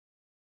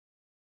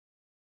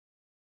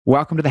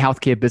Welcome to the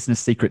Healthcare Business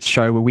Secrets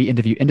Show, where we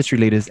interview industry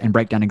leaders and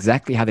break down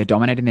exactly how they're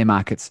dominating their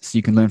markets so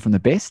you can learn from the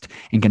best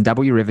and can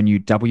double your revenue,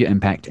 double your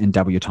impact, and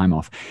double your time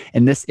off.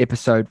 In this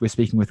episode, we're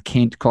speaking with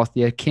Kent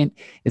Clothier. Kent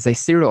is a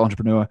serial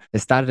entrepreneur that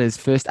started his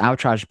first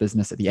arbitrage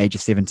business at the age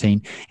of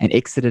 17 and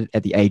exited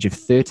at the age of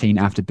 13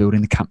 after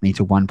building the company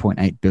to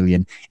 1.8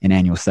 billion in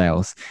annual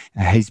sales.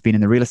 He's been in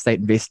the real estate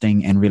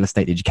investing and real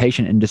estate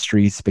education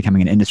industries,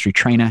 becoming an industry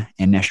trainer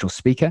and national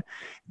speaker.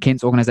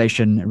 Kent's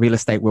organization, Real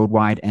Estate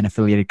Worldwide, and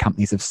affiliated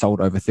companies have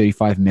sold over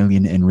 35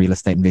 million in real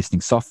estate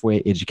investing software,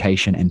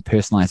 education, and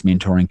personalized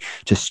mentoring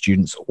to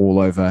students all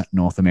over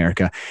North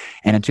America.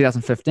 And in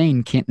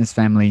 2015, Kent and his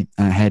family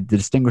had the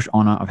distinguished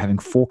honor of having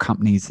 4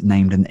 companies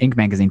named in the Inc.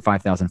 magazine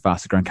 5,000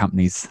 fastest growing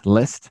companies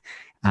list.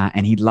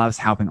 And he loves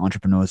helping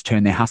entrepreneurs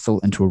turn their hustle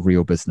into a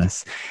real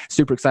business.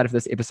 Super excited for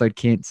this episode,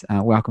 Kent.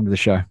 Welcome to the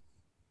show.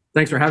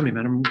 Thanks for having me,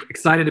 man. I'm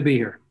excited to be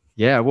here.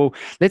 Yeah, well,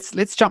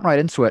 let's jump right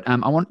into it.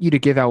 I want you to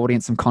give our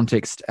audience some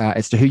context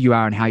as to who you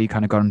are and how you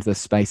kind of got into this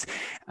space,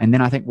 and then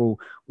I think we'll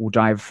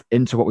dive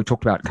into what we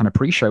talked about kind of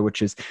pre-show,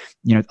 which is,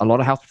 you know, a lot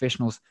of health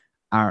professionals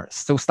are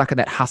still stuck in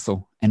that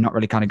hustle and not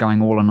really kind of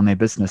going all in on their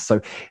business.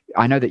 So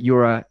I know that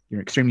you're an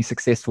extremely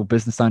successful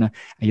business owner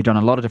and you've done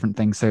a lot of different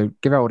things. So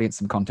give our audience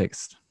some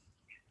context.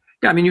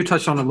 Yeah, I mean, you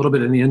touched on it a little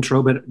bit in the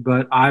intro,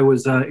 but I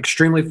was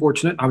extremely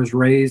fortunate. I was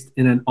raised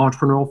in an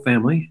entrepreneurial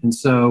family, and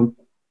so,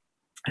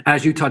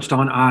 as you touched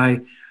on, I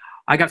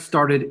got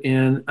started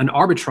in an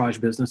arbitrage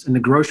business in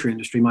the grocery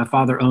industry. My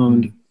father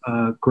owned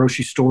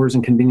grocery stores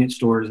and convenience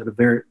stores at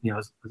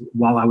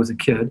while I was a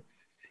kid.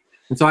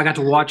 And so I got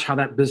to watch how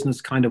that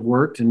business kind of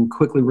worked and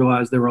quickly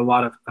realized there were a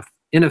lot of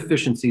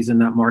inefficiencies in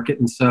that market.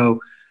 And so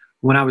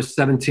when I was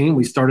 17,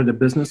 we started a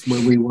business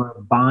where we were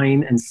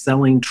buying and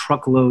selling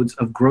truckloads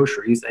of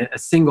groceries, a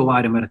single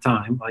item at a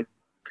time, like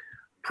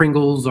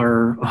Pringles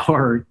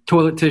or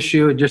toilet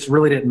tissue. It just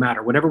really didn't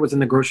matter. Whatever was in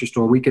the grocery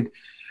store, we could,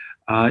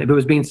 if it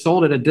was being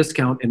sold at a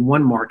discount in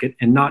one market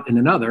and not in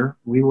another,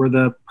 we were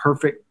the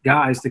perfect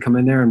guys to come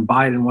in there and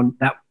buy it in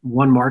that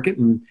one market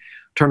and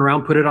turn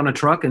around, put it on a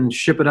truck and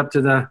ship it up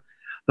to the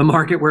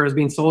market where it was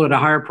being sold at a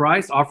higher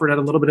price, offer it at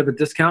a little bit of a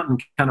discount,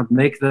 and kind of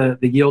make the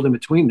yield in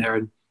between there.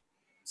 And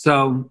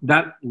so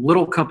that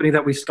little company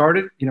that we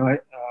started,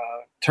 it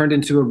turned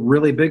into a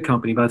really big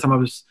company. By the time I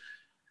was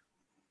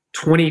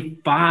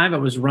 25, I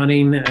was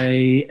running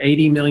a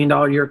 $80 million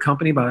a year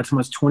company. By the time I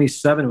was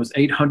 27, it was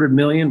 $800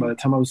 million. By the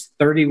time I was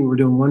 30, we were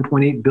doing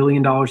 $1.8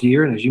 billion a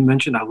year. And as you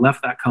mentioned, I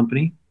left that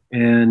company.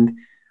 And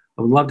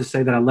I would love to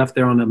say that I left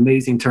there on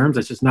amazing terms.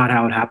 That's just not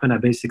how it happened. I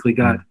basically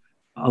got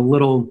a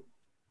little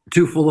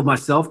too full of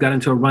myself, got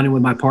into a run-in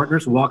with my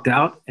partners, walked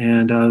out,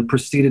 and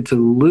proceeded to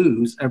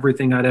lose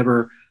everything I'd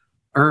ever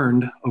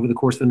earned over the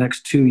course of the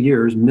next 2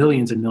 years,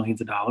 millions and millions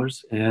of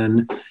dollars.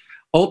 And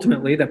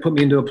ultimately, that put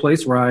me into a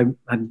place where I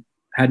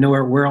had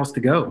nowhere else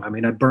to go. I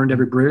mean, I burned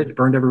every bridge,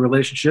 burned every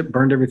relationship,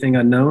 burned everything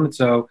I'd known. And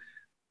so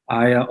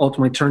I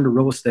ultimately turned to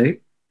real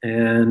estate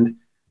and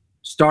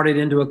started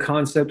into a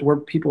concept where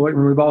people,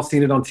 and we've all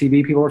seen it on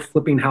TV, people are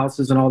flipping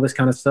houses and all this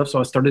kind of stuff. So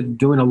I started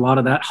doing a lot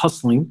of that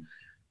hustling.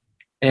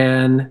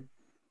 And,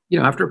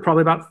 after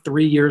probably about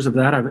 3 years of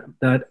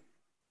that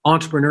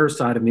entrepreneur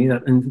side of me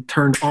that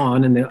turned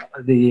on, and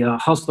the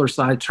hustler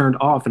side turned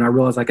off, and I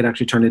realized I could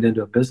actually turn it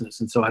into a business.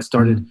 And so I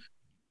started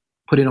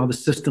putting all the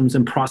systems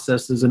and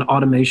processes and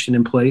automation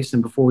in place.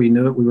 And before you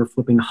knew it, we were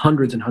flipping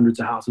hundreds and hundreds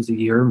of houses a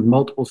year in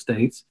multiple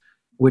states,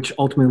 which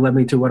ultimately led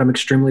me to what I'm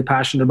extremely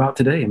passionate about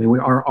today. I mean,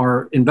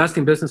 our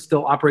investing business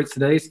still operates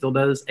today, still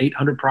does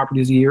 800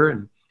 properties a year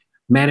and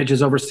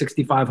manages over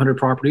 6,500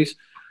 properties.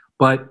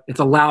 But it's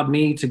allowed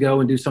me to go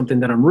and do something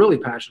that I'm really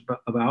passionate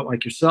about,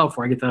 like yourself,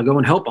 where I get to go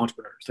and help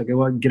entrepreneurs. I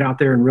go and get out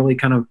there and really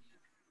kind of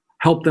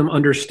help them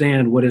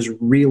understand what is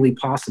really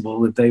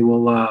possible if they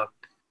will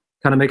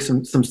kind of make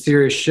some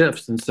serious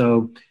shifts. And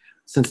so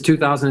since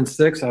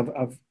 2006,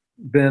 I've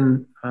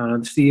been the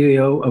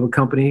CEO of a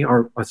company,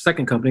 or a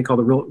second company called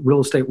the Real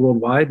Estate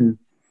Worldwide. And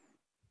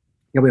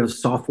we have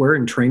software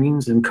and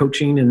trainings and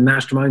coaching and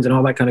masterminds and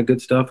all that kind of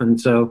good stuff.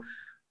 And so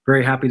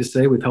very happy to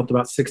say we've helped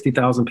about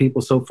 60,000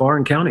 people so far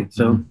and counting.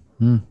 So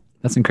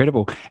that's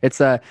incredible. It's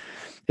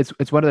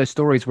one of those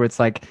stories where it's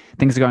like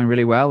things are going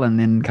really well and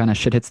then kind of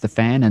shit hits the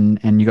fan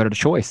and you got a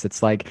choice.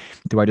 It's like,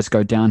 do I just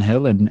go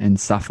downhill and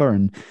suffer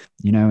and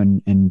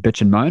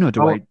bitch and moan, or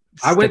do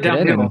I went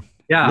downhill.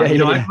 I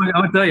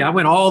would tell you, I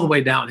went all the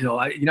way downhill.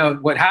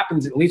 What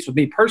happens, at least with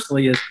me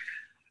personally, is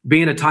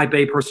being a type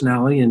A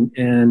personality.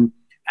 And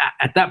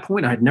at that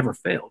point, I had never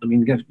failed. I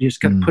mean, you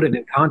just got to put it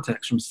in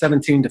context. From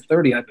 17 to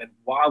 30, I've been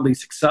wildly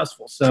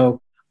successful.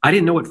 So I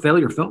didn't know what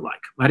failure felt like.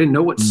 I didn't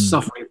know what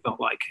suffering felt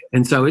like.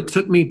 And so it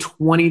took me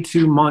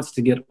 22 months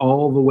to get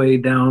all the way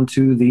down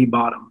to the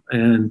bottom.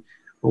 And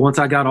once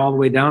I got all the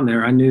way down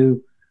there, I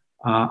knew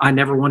I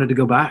never wanted to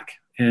go back.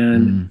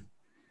 And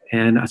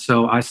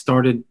so I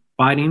started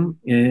fighting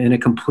in a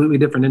completely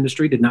different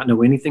industry, did not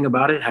know anything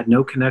about it, had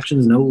no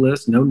connections, no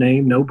list, no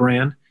name, no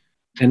brand.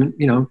 And,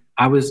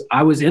 I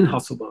was in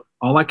hustle mode.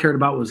 All I cared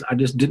about was I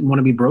just didn't want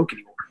to be broke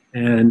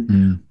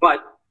anymore.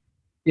 But,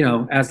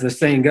 as the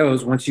saying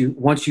goes, once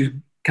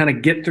you kind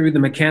of get through the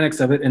mechanics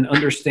of it and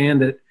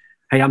understand that,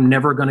 hey, I'm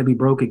never going to be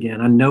broke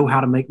again. I know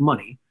how to make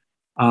money.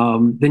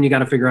 Then you got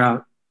to figure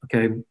out,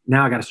 okay,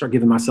 now I got to start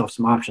giving myself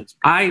some options.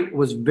 I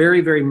was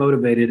very, very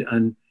motivated,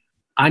 and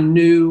I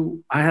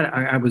knew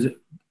I was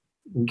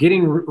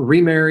getting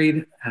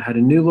remarried. I had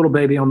a new little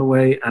baby on the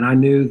way, and I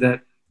knew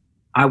that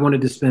I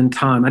wanted to spend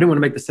time. I didn't want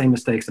to make the same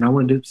mistakes, and I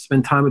wanted to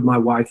spend time with my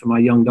wife and my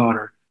young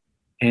daughter.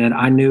 And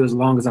I knew as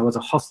long as I was a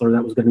hustler,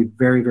 that was going to be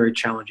very, very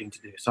challenging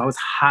to do. So I was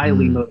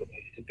highly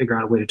motivated to figure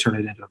out a way to turn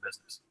it into a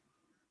business.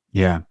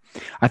 Yeah.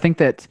 I think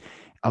that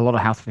a lot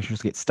of health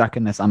officials get stuck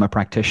in this, I'm a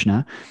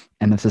practitioner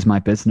and this is my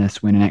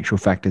business, when in actual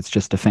fact, it's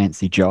just a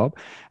fancy job.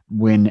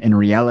 When in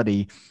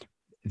reality,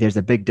 there's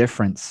a big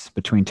difference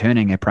between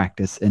turning a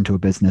practice into a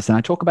business. And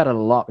I talk about it a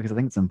lot because I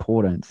think it's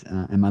important,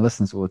 and my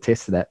listeners will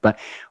attest to that. But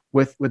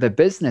with a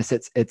business,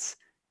 it's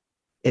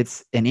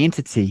an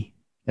entity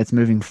that's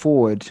moving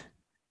forward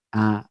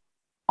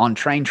on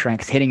train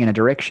tracks, heading in a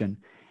direction.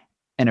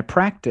 In a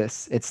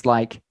practice, it's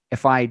like,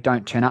 if I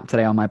don't turn up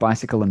today on my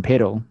bicycle and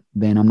pedal,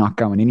 then I'm not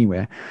going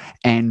anywhere.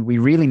 And we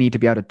really need to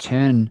be able to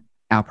turn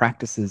our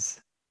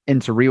practices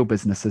into real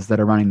businesses that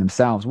are running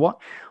themselves.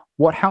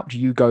 What helped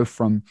you go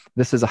from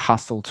this is a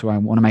hustle to I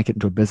want to make it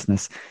into a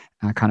business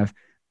kind of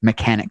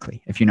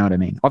mechanically, if you know what I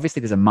mean? Obviously,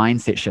 there's a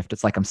mindset shift.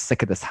 It's like, I'm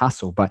sick of this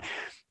hustle. But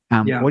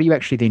what do you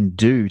actually then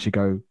do to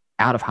go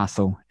out of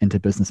hustle into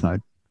business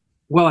mode?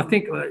 Well, I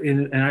think,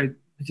 and I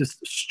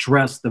just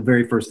stress the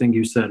very first thing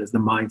you said is the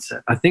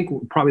mindset. I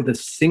think probably the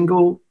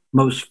single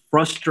most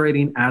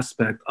frustrating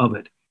aspect of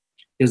it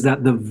is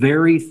that the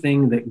very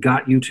thing that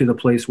got you to the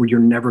place where you're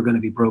never going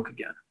to be broke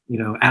again,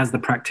 as the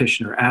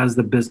practitioner, as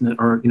the business,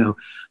 or,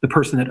 the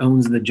person that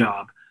owns the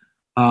job,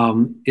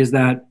 is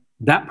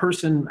that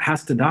person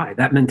has to die.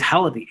 That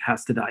mentality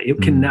has to die.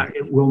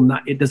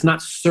 It does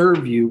not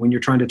serve you when you're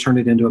trying to turn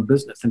it into a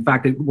business. In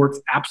fact, it works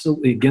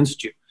absolutely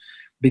against you,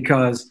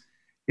 because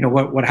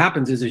what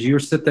happens is you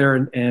sit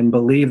there and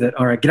believe that,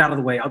 all right, get out of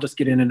the way. I'll just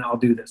get in and I'll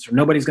do this, or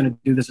nobody's going to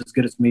do this as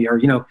good as me. Or,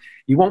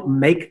 you won't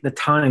make the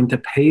time to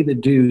pay the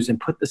dues and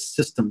put the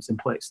systems in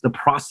place, the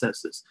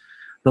processes,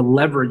 the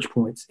leverage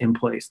points in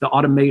place, the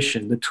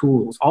automation, the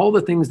tools, all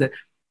the things that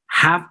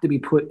have to be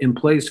put in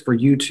place for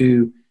you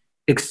to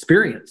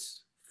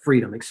experience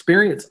freedom,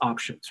 experience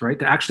options, right?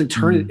 To actually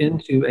turn it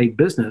into a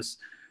business.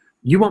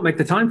 You won't make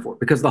the time for it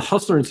because the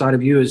hustler inside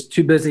of you is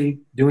too busy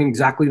doing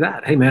exactly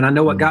that. Hey, man, I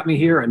know what got me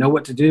here. I know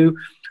what to do.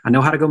 I know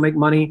how to go make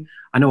money.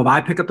 I know if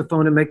I pick up the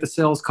phone and make the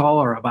sales call,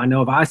 or if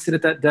I sit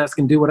at that desk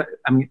and do what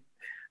I mean,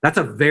 that's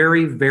a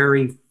very,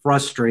 very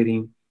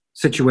frustrating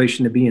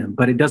situation to be in,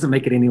 but it doesn't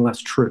make it any less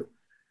true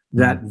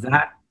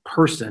that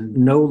person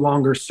no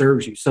longer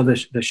serves you. So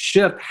the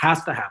shift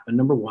has to happen,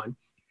 number one.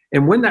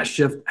 And when that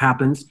shift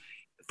happens,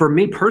 for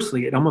me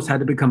personally, it almost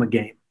had to become a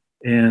game.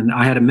 And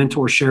I had a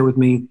mentor share with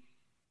me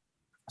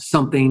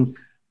something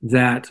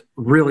that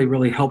really,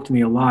 really helped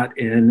me a lot.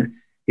 And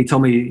he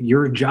told me,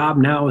 your job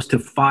now is to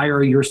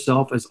fire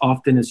yourself as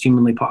often as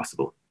humanly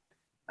possible.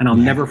 And I'll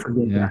never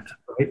forget that.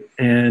 Right?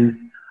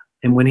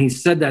 And when he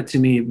said that to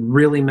me, it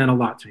really meant a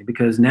lot to me,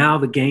 because now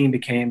the game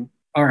became,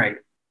 all right,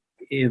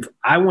 if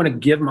I want to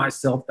give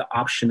myself the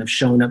option of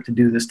showing up to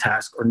do this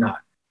task or not.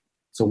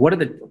 So what are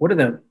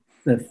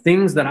the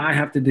things that I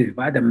have to do? If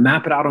I had to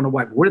map it out on a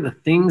whiteboard, what are the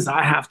things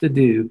I have to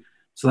do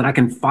so that I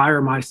can fire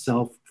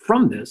myself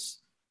from this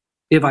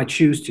if I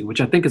choose to?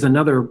 Which I think is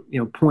another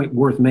point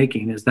worth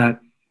making, is that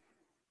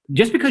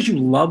just because you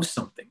love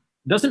something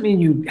doesn't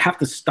mean you have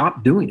to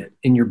stop doing it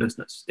in your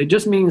business. It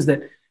just means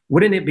that,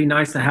 wouldn't it be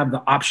nice to have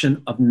the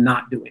option of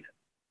not doing it?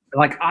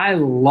 Like, I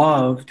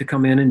love to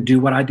come in and do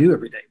what I do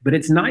every day, but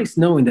it's nice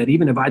knowing that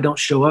even if I don't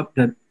show up,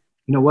 that,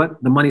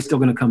 the money's still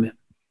going to come in.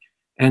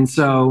 And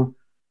so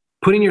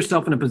putting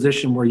yourself in a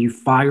position where you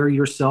fire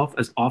yourself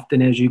as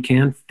often as you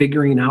can,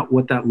 figuring out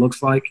what that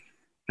looks like,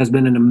 has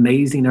been an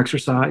amazing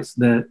exercise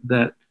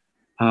that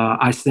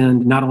I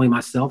send not only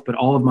myself, but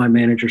all of my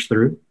managers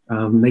through,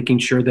 making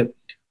sure that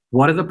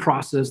what are the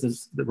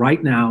processes that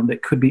right now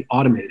that could be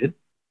automated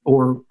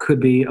or could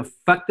be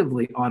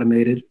effectively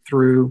automated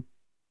through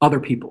other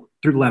people,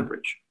 through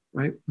leverage,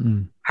 right?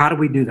 How do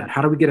we do that?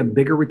 How do we get a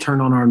bigger return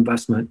on our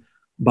investment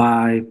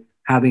by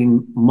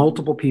having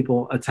multiple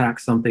people attack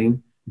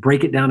something,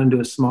 break it down into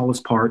its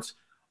smallest parts,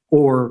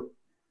 or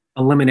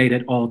eliminate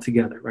it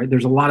altogether, right?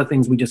 There's a lot of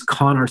things we just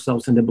con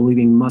ourselves into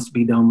believing must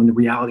be done, when the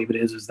reality of it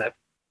is that,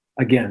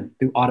 again,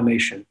 through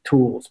automation,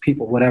 tools,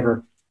 people,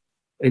 whatever,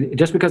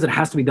 just because it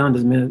has to be done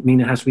doesn't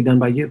mean it has to be done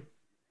by you.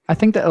 I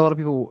think that a lot of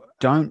people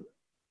don't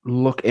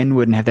look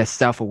inward and have that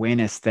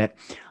self-awareness that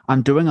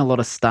I'm doing a lot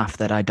of stuff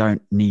that I don't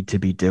need to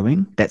be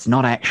doing. That's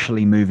not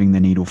actually moving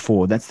the needle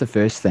forward. That's the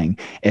first thing,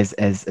 as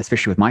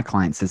especially with my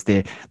clients, is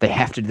they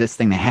have to do this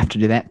thing, they have to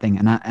do that thing.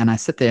 And I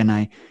sit there and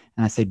I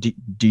say,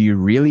 do you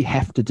really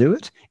have to do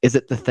it? Is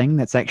it the thing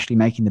that's actually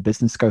making the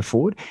business go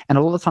forward? And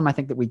a lot of the time, I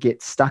think that we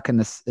get stuck in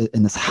this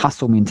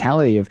hustle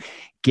mentality of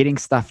getting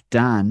stuff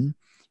done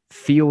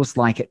feels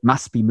like it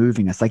must be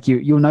moving us. Like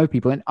you'll know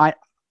people, and I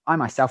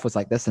myself was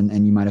like this,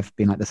 and you might have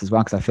been like this as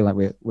well, because I feel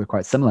like we're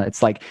quite similar.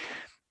 It's like,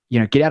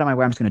 get out of my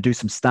way. I'm just going to do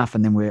some stuff.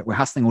 And then we're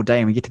hustling all day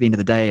and we get to the end of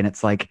the day and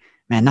it's like,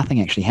 man,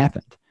 nothing actually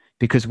happened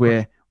because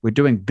we're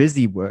doing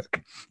busy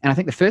work. And I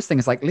think the first thing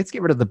is like, let's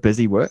get rid of the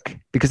busy work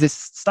because there's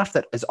stuff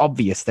that is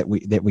obvious that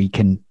we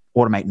can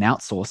automate and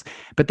outsource,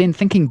 but then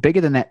thinking bigger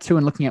than that too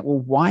and looking at, well,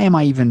 why am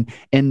I even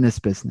in this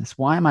business?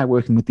 Why am I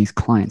working with these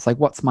clients? Like,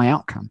 what's my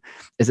outcome?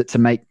 Is it to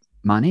make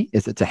money?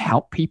 Is it to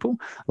help people?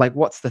 Like,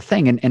 what's the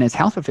thing? And as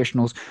health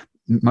professionals,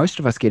 most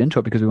of us get into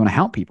it because we want to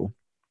help people.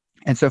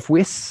 And so if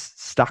we're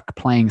stuck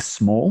playing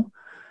small,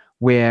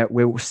 where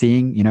we're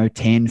seeing,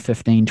 10,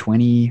 15,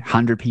 20,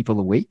 100 people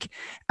a week,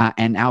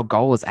 and our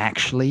goal is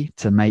actually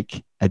to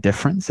make a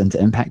difference and to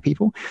impact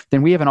people,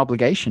 then we have an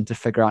obligation to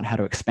figure out how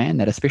to expand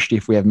that, especially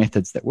if we have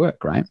methods that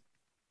work, right?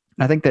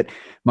 And I think that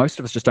most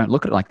of us just don't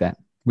look at it like that.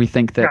 We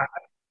think that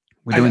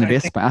we're doing the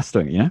best by us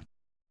doing it,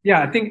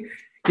 Yeah, I think,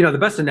 the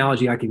best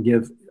analogy I can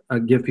give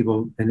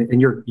people,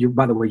 and you're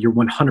by the way, you're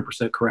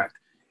 100% correct,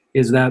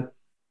 is that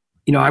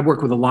I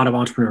work with a lot of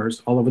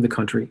entrepreneurs all over the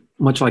country,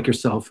 much like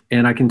yourself.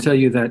 And I can tell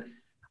you that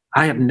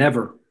I have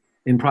never,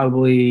 in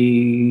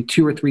probably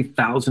 2,000 or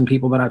 3,000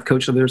 people that I've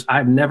coached over the years,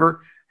 I've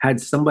never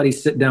had somebody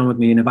sit down with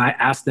me. And if I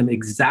ask them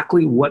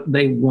exactly what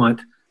they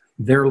want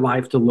their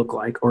life to look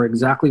like, or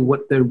exactly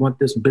what they want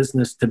this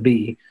business to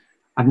be,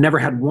 I've never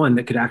had one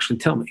that could actually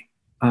tell me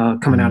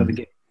coming out of the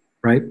gate,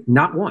 right?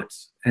 Not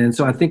once. And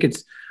so I think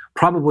it's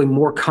probably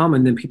more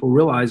common than people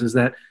realize is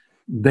that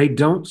they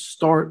don't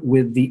start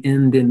with the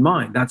end in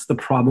mind. That's the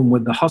problem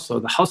with the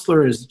hustler. The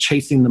hustler is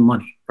chasing the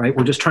money, right?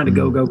 We're just trying to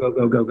go.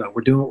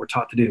 We're doing what we're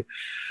taught to do.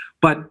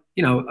 But,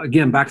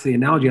 again, back to the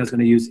analogy I was going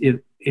to use,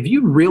 if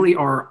you really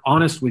are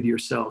honest with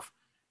yourself,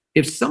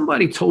 if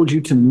somebody told you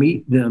to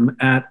meet them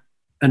at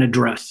an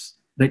address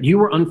that you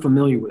were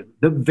unfamiliar with,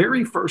 the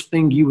very first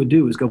thing you would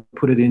do is go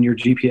put it in your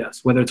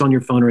GPS, whether it's on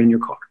your phone or in your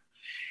car.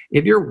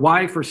 If your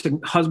wife or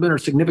husband or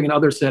significant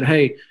other said,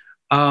 hey,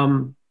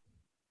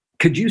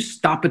 could you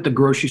stop at the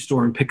grocery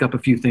store and pick up a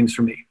few things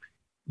for me?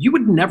 You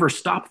would never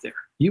stop there.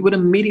 You would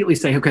immediately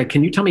say, okay,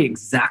 can you tell me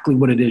exactly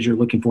what it is you're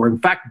looking for? In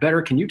fact,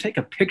 better, can you take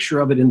a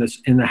picture of it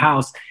in the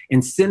house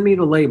and send me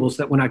the labels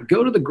that when I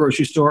go to the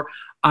grocery store,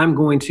 I'm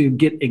going to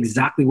get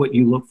exactly what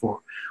you look for.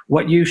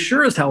 What you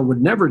sure as hell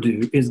would never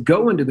do is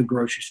go into the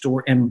grocery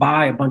store and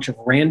buy a bunch of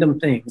random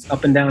things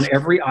up and down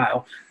every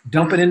aisle,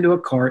 dump it into a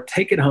cart,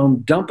 take it home,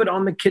 dump it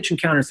on the kitchen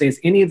counter and say, is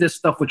any of this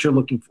stuff what you're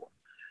looking for?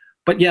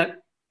 But yet,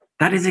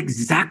 that is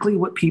exactly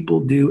what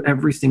people do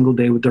every single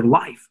day with their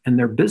life and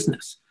their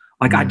business.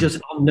 Like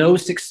I'll know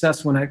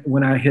success when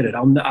I hit it.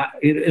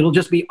 It'll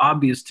just be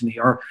obvious to me.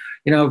 Or,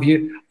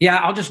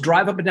 I'll just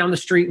drive up and down the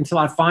street until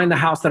I find the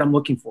house that I'm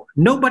looking for.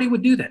 Nobody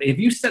would do that. If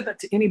you said that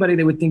to anybody,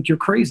 they would think you're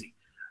crazy.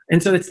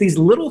 And so it's these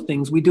little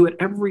things. We do it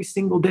every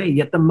single day.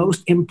 Yet the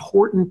most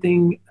important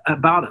thing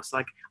about us,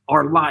 like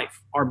our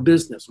life, our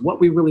business,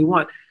 what we really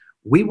want,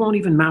 we won't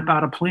even map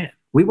out a plan.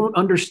 We won't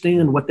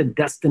understand what the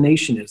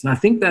destination is. And I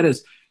think that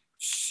is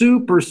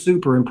super,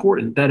 super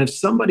important, that if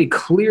somebody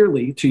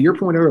clearly, to your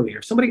point earlier,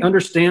 if somebody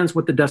understands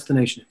what the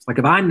destination is, like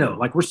if I know,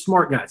 like we're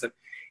smart guys,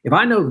 if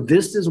I know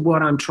this is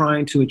what I'm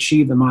trying to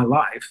achieve in my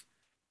life,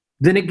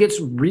 then it gets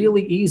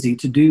really easy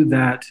to do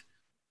that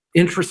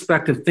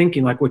introspective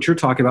thinking, like what you're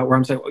talking about, where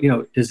I'm saying,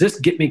 does this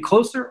get me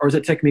closer or does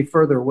it take me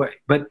further away?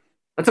 But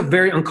that's a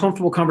very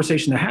uncomfortable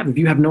conversation to have if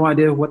you have no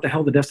idea what the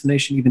hell the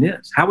destination even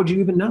is. How would you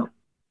even know,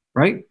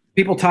 right?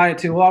 People tie it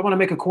to, well, I want to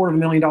make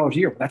 $250,000 a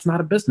year. But that's not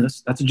a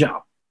business. That's a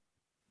job.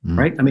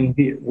 Right? I mean,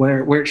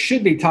 where it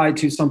should be tied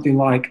to something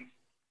like,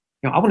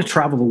 I want to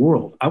travel the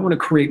world. I want to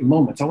create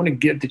moments. I want to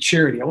give to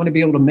charity. I want to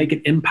be able to make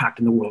an impact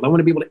in the world. I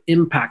want to be able to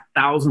impact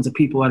thousands of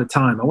people at a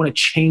time. I want to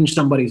change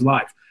somebody's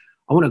life.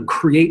 I want to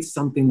create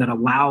something that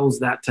allows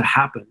that to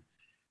happen.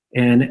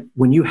 And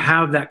when you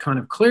have that kind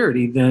of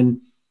clarity,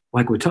 then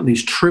like we're talking,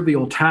 these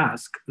trivial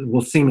tasks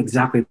will seem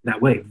exactly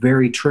that way.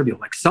 Very trivial.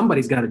 Like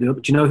somebody's got to do it,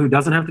 but you know who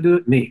doesn't have to do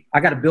it? Me. I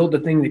got to build the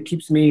thing that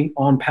keeps me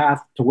on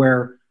path to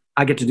where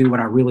I get to do what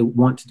I really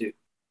want to do.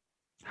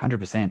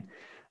 100%.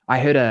 I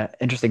heard an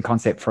interesting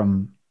concept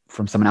from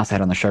someone else I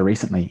had on the show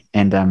recently,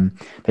 and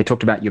they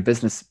talked about your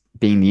business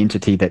being the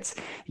entity that's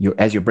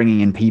as you're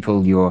bringing in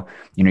people, you're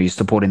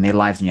supporting their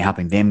lives and you're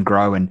helping them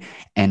grow, and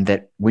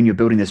that when you're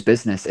building this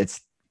business,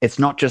 it's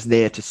not just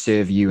there to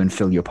serve you and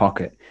fill your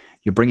pocket.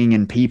 You're bringing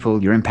in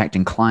people, you're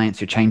impacting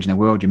clients, you're changing the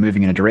world, you're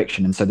moving in a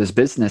direction. And so this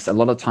business, a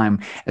lot of time,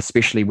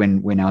 especially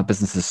when our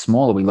business is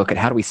smaller, we look at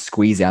how do we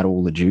squeeze out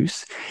all the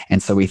juice.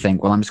 And so we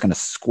think, well, I'm just going to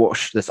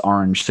squash this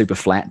orange super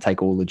flat,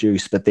 take all the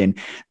juice. But then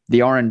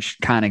the orange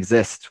can't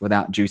exist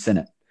without juice in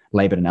it.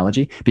 Labor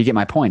analogy, but you get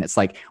my point. It's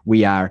like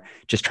we are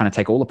just trying to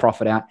take all the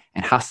profit out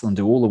and hustle and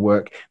do all the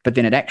work, but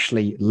then it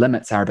actually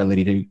limits our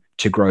ability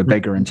to grow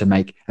bigger and to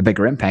make a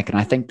bigger impact. And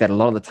I think that a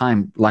lot of the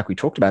time, like we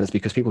talked about, is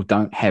because people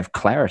don't have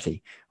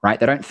clarity, right?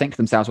 They don't think to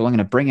themselves, well, I'm going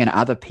to bring in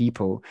other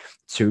people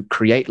to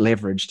create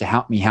leverage to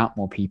help me help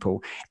more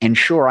people. And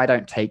sure, I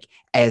don't take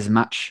as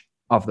much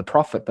of the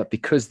profit, but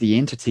because the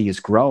entity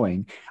is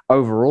growing,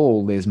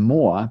 overall, there's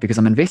more because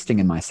I'm investing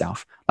in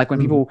myself. Like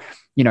when people,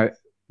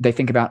 they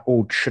think about,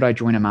 oh, should I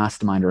join a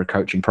mastermind or a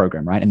coaching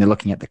program, right? And they're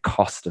looking at the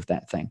cost of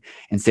that thing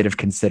instead of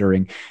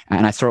considering,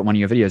 and I saw it in one of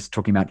your videos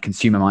talking about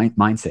consumer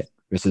mindset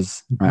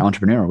versus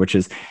entrepreneurial, which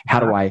is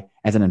how do I,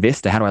 as an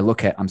investor, how do I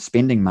look at I'm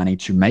spending money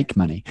to make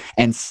money,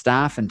 and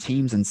staff and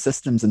teams and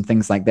systems and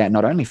things like that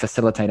not only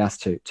facilitate us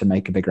to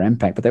make a bigger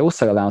impact, but they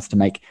also allow us to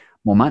make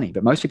more money.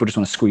 But most people just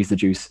want to squeeze the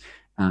juice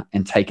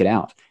and take it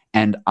out.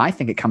 And I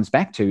think it comes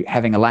back to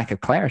having a lack of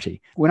clarity.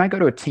 When I go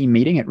to a team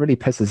meeting, it really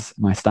pisses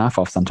my staff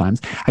off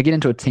sometimes. I get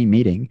into a team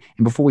meeting,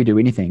 and before we do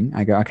anything,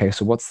 I go, okay,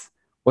 so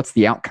what's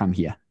the outcome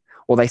here?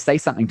 Or they say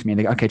something to me and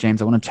they go, okay,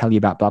 James, I want to tell you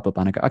about blah, blah,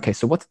 blah. And I go, okay,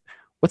 so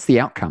what's the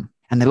outcome?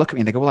 And they look at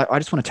me and they go, well, I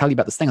just want to tell you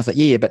about this thing. I was like,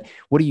 yeah, but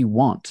what do you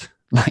want?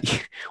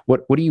 Like,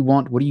 what do you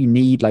want? What do you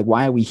need? Like,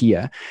 why are we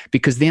here?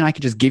 Because then I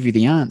could just give you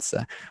the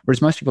answer.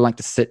 Whereas most people like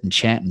to sit and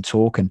chat and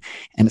talk, and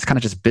it's kind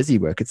of just busy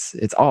work.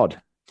 It's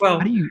odd. Well,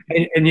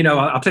 and you know,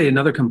 I'll tell you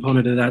another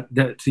component of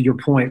that to your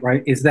point,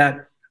 right, is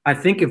that I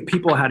think if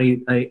people had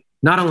a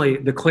not only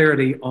the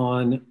clarity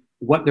on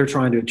what they're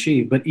trying to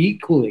achieve, but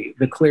equally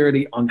the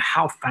clarity on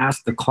how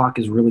fast the clock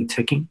is really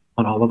ticking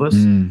on all of us.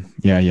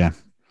 Yeah.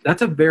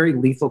 That's a very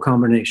lethal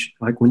combination.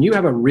 Like when you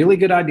have a really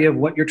good idea of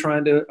what you're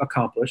trying to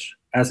accomplish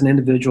as an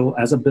individual,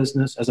 as a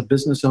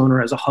business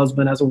owner, as a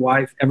husband, as a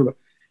wife, everybody,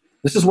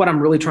 this is what I'm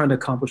really trying to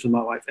accomplish in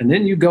my life. And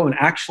then you go and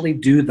actually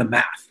do the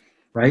math,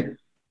 right?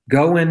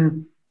 Go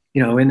and,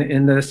 you know,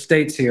 in the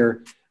States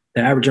here,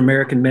 the average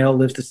American male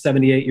lives to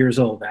 78 years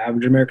old. The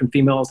average American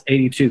female is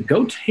 82.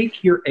 Go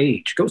take your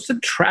age. Go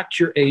subtract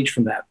your age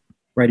from that,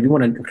 right? If you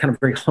want a kind of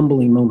very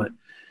humbling moment.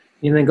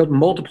 And then go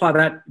multiply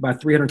that by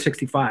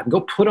 365 and go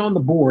put on the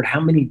board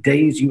how many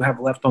days you have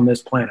left on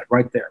this planet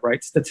right there,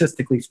 right?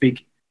 Statistically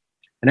speaking.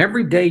 And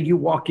every day you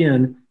walk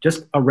in,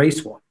 just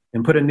erase one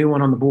and put a new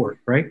one on the board,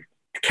 right?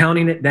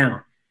 Counting it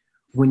down.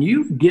 When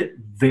you get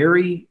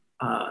very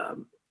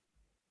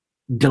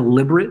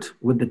deliberate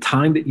with the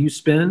time that you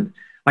spend,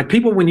 like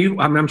people, when you,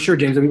 I'm sure,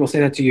 James, that people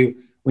say that to you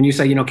when you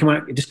say, you know, come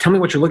on, just tell me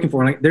what you're looking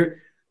for. And like,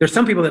 there's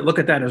some people that look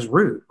at that as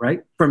rude,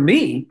 right? For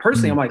me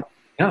personally, I'm like,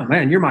 oh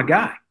man, you're my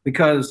guy,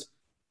 because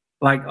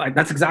like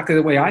that's exactly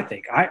the way I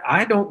think.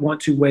 I don't want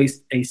to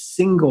waste a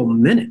single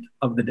minute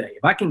of the day.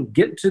 If I can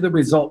get to the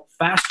result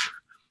faster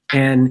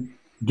and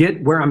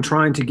get where I'm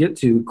trying to get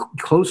to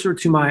closer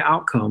to my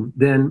outcome,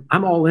 then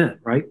I'm all in,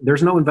 right?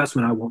 There's no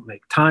investment I won't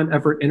make. Time,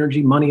 effort,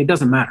 energy, money, it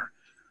doesn't matter.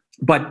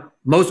 But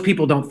most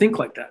people don't think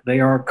like that. They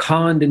are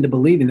conned into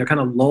believing, they're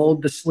kind of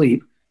lulled to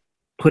sleep,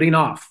 putting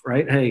off,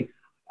 right? Hey,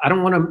 I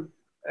don't want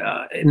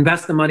to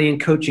invest the money in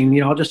coaching.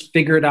 You know, I'll just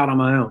figure it out on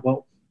my own.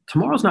 Well,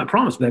 tomorrow's not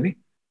promised, baby.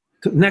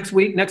 Next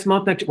week, next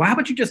month, well, how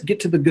about you just get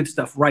to the good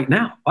stuff right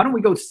now? Why don't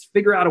we go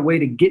figure out a way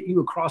to get you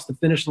across the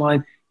finish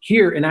line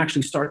here and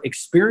actually start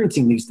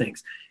experiencing these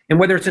things? And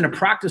whether it's in a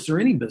practice or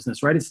any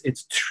business, right?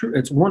 It's true.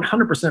 It's 100%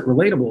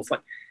 relatable. It's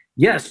like,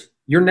 yes,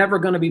 you're never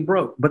going to be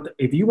broke. But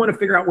if you want to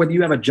figure out whether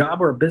you have a job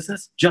or a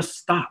business, just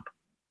stop.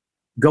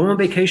 Go on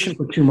vacation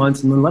for 2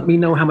 months and then let me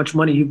know how much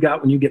money you've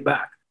got when you get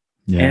back.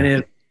 Yeah. And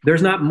if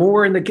there's not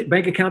more in the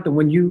bank account than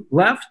when you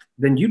left,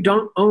 then you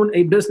don't own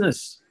a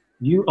business.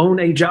 You own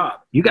a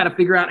job. You got to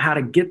figure out how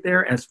to get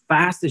there as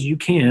fast as you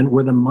can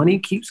where the money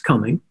keeps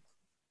coming,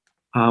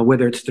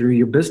 whether it's through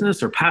your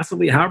business or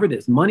passively, however it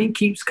is. Money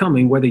keeps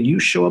coming whether you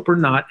show up or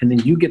not, and then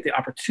you get the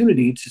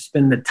opportunity to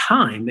spend the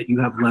time that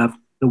you have left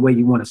the way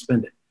you want to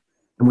spend it.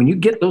 And when you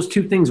get those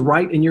two things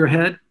right in your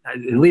head, at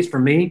least for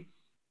me,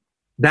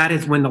 that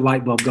is when the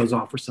light bulb goes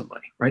off for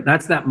somebody, right?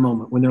 That's that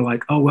moment when they're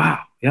like, oh,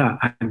 wow, yeah,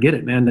 I get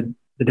it, man.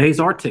 The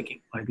days are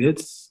ticking. Like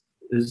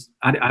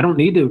I don't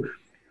need to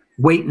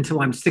wait until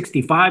I'm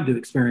 65 to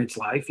experience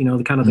life, you know,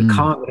 the kind of the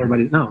con that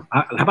everybody, no.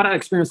 How about I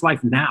experience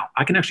life now?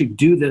 I can actually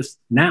do this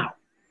now.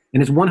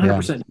 And it's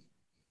 100%. Yeah.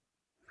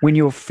 When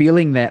you're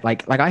feeling that,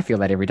 like I feel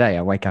that every day.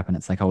 I wake up and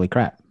it's like, holy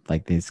crap,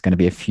 like there's going to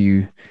be a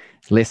few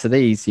less of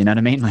these, you know what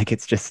I mean? Like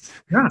it's just,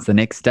 it's the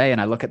next day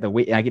and I look at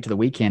I get to the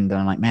weekend and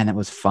I'm like, man, that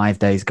was 5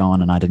 days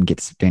gone and I didn't get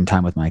to spend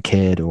time with my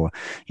kid, or,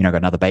 you know, got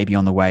another baby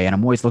on the way. And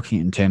I'm always looking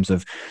in terms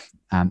of,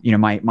 you know,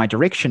 my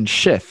direction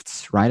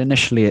shifts, right?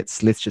 Initially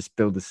it's, let's just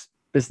build this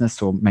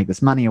business or make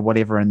this money or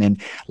whatever. And then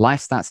life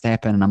starts to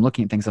happen and I'm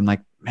looking at things. I'm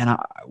like, man,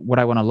 would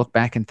I want to look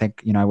back and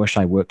think, you know, I wish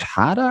I worked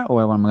harder,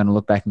 or am I going to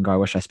look back and go, I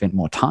wish I spent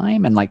more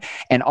time?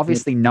 And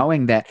obviously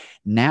knowing that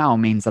now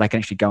means that I can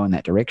actually go in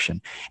that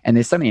direction. And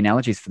there's so many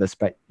analogies for this,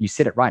 but you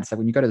said it right. It's like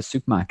when you go to the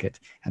supermarket,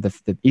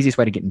 the easiest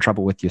way to get in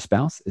trouble with your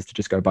spouse is to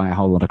just go buy a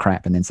whole lot of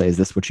crap and then say, is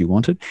this what you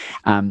wanted?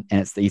 And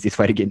it's the easiest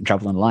way to get in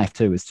trouble in life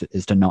too,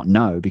 is to not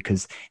know,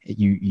 because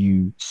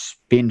you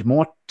spend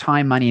more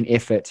time, money, and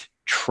effort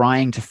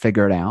trying to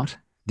figure it out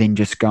than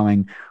just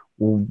going,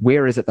 well,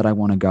 where is it that I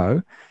want to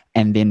go?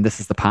 And then this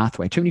is the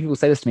pathway. Too many people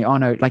say this to me, oh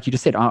no, like you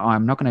just said,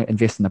 I'm not going to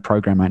invest in the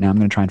program right now. I'm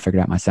going to try and figure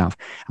it out myself.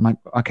 I'm like,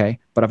 okay,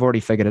 but I've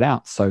already figured it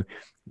out. So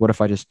what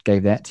if I just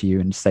gave that to you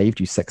and saved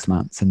you 6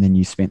 months, and then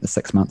you spent the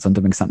 6 months on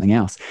doing something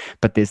else?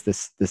 But there's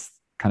this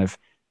kind of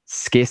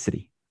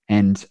scarcity,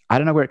 and I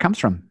don't know where it comes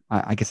from.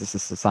 I guess it's a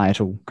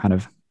societal kind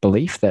of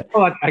belief that.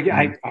 Well,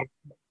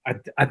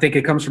 I think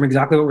it comes from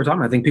exactly what we're talking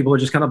about. I think people are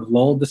just kind of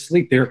lulled to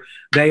sleep.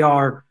 They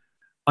are,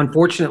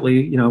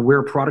 unfortunately, we're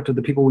a product of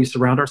the people we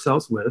surround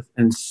ourselves with,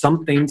 and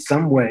some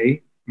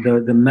way,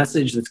 the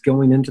message that's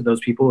going into those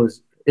people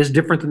is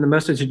different than the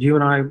message that you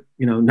and I,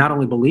 not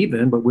only believe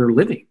in, but we're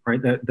living,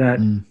 right?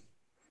 That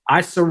I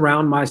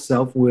surround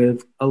myself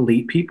with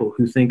elite people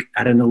who think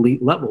at an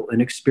elite level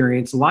and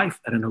experience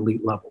life at an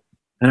elite level.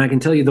 And I can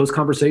tell you those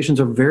conversations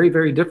are very,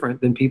 very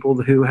different than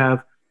people who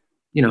have,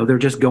 they're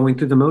just going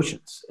through the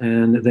motions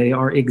and they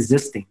are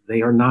existing.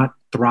 They are not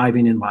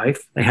thriving in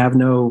life. They have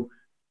no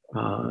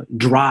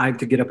drive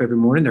to get up every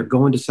morning. They're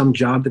going to some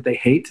job that they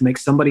hate to make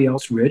somebody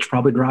else rich,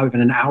 probably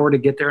driving an hour to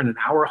get there and an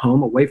hour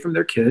home away from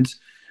their kids.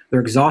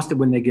 They're exhausted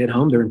when they get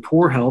home. They're in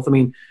poor health. I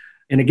mean,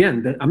 and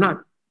again, I'm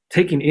not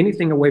taking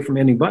anything away from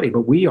anybody,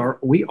 but we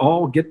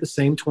all get the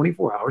same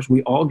 24 hours.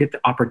 We all get the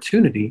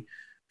opportunity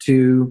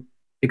to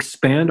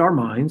expand our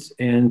minds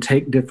and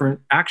take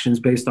different actions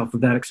based off of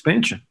that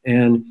expansion.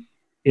 And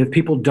if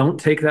people don't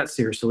take that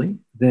seriously,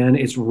 then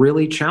it's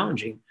really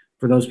challenging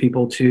for those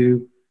people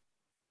to,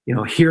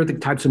 hear the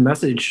types of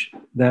message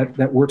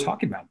that we're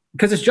talking about,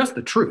 because it's just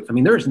the truth. I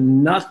mean, there's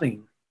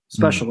nothing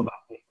special about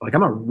me. Like,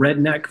 I'm a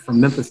redneck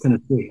from Memphis,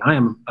 Tennessee.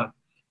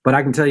 But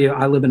I can tell you,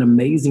 I live an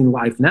amazing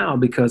life now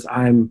because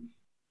I'm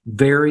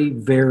very,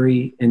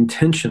 very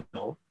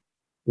intentional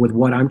with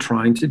what I'm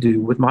trying to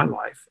do with my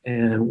life.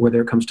 And whether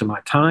it comes to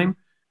my time,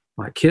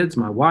 my kids,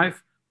 my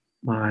wife,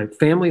 my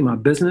family, my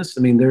business,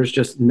 I mean, there's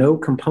just no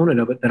component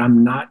of it that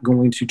I'm not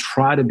going to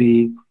try to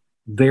be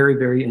very,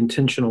 very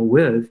intentional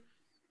with.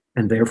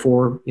 And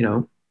therefore,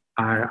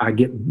 I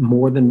get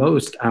more than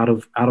most out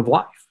of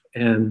life.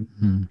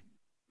 And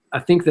I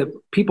think that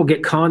people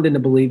get conned into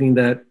believing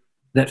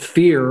that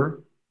fear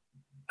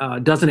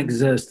doesn't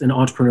exist in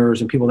entrepreneurs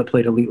and people that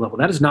play at elite level.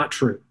 That is not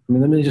true. I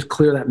mean, let me just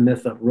clear that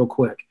myth up real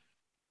quick.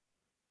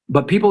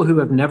 But people who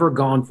have never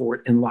gone for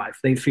it in life,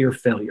 they fear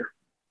failure.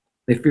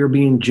 They fear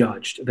being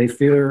judged. They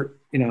fear,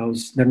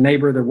 their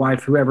neighbor, their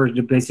wife, whoever,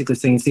 basically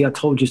saying, see, I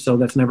told you so,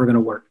 that's never going to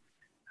work.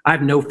 I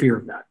have no fear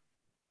of that.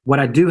 What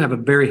I do have a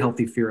very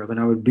healthy fear of, and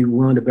I would be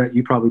willing to bet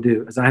you probably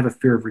do, is I have a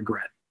fear of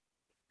regret.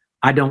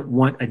 I don't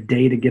want a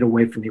day to get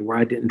away from me where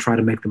I didn't try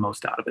to make the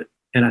most out of it.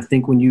 And I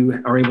think when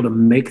you are able to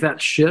make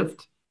that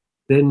shift,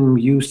 then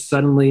you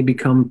suddenly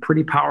become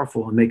pretty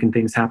powerful in making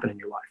things happen in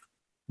your life.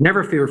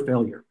 Never fear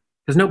failure,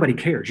 because nobody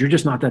cares. You're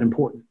just not that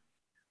important.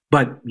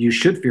 But you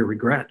should fear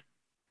regret,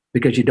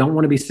 because you don't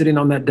want to be sitting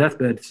on that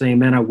deathbed saying,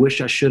 man, I wish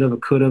I should have or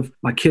could have.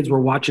 My kids were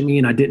watching me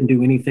and I didn't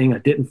do anything. I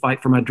didn't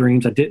fight for my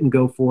dreams. I didn't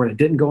go for it. I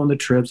didn't go on the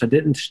trips. I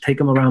didn't take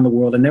them around the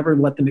world. I never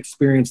let them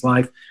experience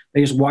life.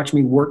 They just watch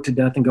me work to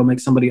death and go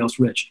make somebody else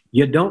rich.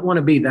 You don't want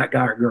to be that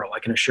guy or girl, I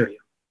can assure you.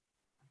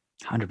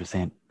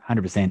 100%.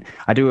 100%.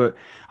 I do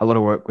a lot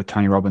of work with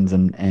Tony Robbins,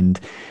 and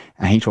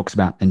he talks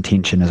about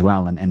intention as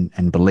well,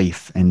 and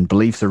belief. And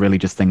beliefs are really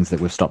just things that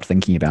we've stopped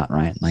thinking about,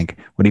 right? Like,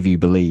 whatever you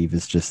believe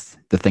is just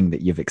the thing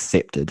that you've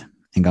accepted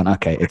and gone,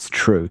 okay, it's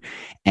true.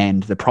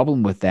 And the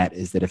problem with that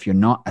is that if you're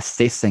not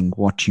assessing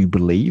what you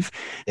believe,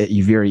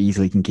 you very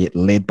easily can get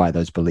led by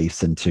those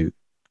beliefs into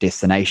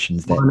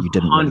destinations that you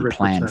didn't really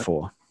plan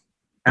for.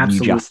 And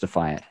you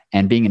justify it.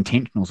 And being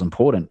intentional is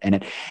important.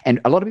 And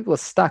a lot of people are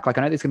stuck. Like,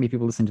 I know there's going to be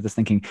people listening to this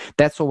thinking,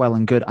 that's all well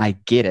and good, I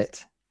get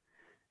it,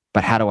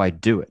 but how do I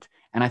do it?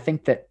 And I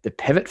think that the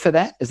pivot for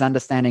that is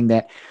understanding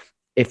that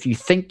if you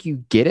think you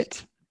get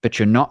it, but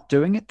you're not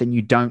doing it, then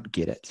you don't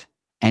get it.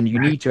 And you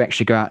need to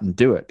actually go out and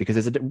do it, because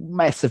there's a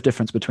massive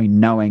difference between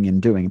knowing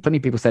and doing. Plenty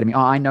of people say to me, oh,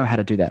 I know how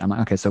to do that. I'm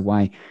like, okay, so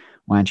why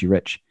aren't you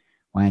rich?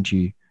 Why aren't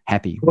you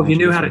happy? Well, if you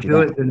knew how to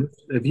do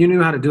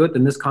it,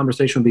 then this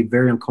conversation would be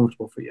very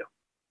uncomfortable for you.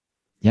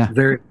 Yeah.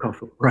 Very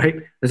comfortable, right?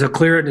 There's a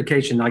clear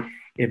indication. Like,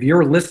 if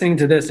you're listening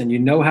to this and you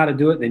know how to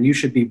do it, then you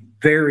should be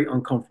very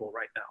uncomfortable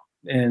right now.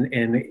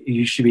 And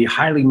you should be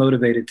highly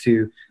motivated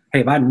to,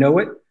 hey, if I know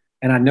it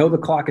and I know the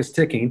clock is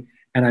ticking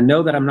and I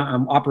know that I'm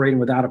operating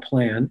without a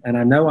plan, and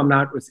I know I'm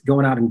not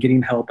going out and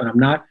getting help,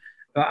 and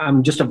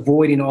I'm just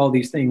avoiding all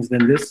these things,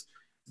 then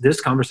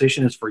this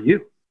conversation is for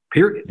you,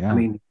 period. Yeah.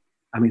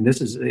 I mean,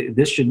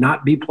 this should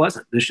not be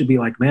pleasant. This should be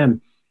like,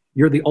 man,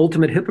 you're the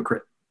ultimate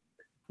hypocrite.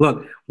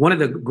 Look, one of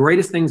the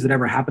greatest things that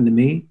ever happened to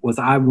me was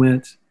I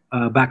went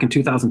back in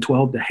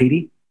 2012 to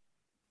Haiti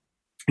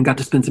and got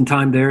to spend some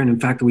time there. And in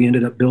fact, we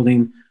ended up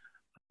building,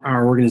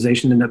 our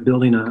organization ended up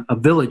building a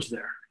village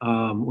there,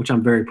 which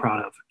I'm very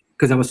proud of,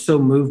 because I was so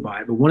moved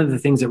by it. But one of the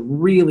things that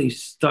really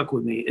stuck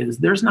with me is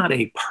there's not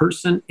a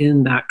person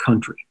in that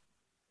country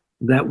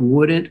that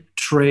wouldn't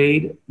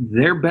trade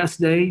their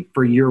best day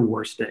for your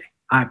worst day.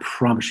 I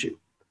promise you.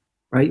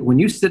 Right? When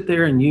you sit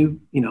there and you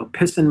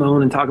piss and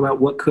moan and talk about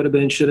what could have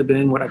been, should have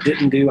been, what I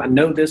didn't do, I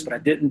know this, but I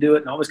didn't do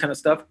it, and all this kind of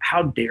stuff,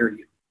 how dare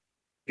you?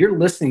 If you're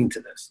listening to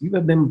this, you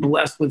have been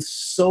blessed with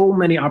so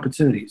many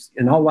opportunities.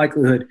 In all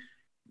likelihood,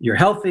 you're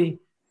healthy,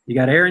 you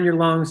got air in your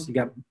lungs, you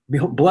got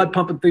blood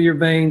pumping through your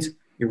veins,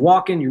 you're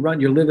walking, you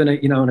run, you're living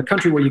in a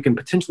country where you can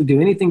potentially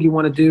do anything you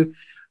want to do.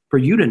 For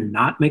you to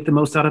not make the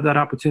most out of that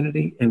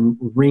opportunity and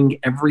wring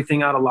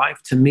everything out of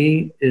life, to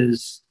me,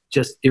 is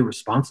just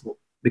irresponsible.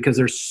 because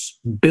there's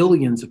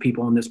billions of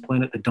people on this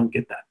planet that don't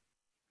get that.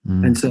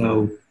 And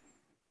so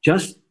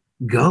just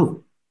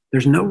go.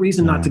 There's no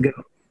reason not to go.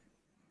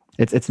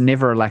 It's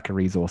never a lack of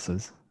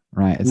resources,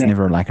 right? It's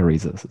never a lack of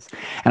resources.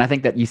 And I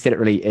think that you said it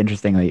really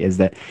interestingly, is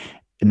that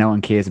no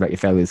one cares about your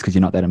failures because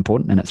you're not that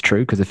important. And it's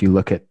true, because if you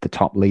look at the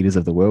top leaders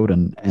of the world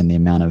and the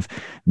amount of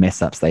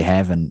mess ups they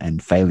have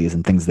and failures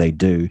and things they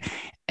do,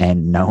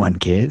 and no one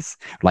cares.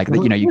 Like,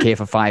 you care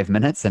for 5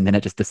 minutes and then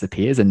it just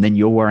disappears. And then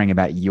you're worrying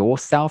about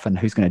yourself and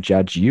who's going to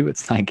judge you.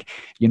 It's like,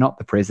 you're not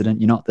the president,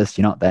 you're not this,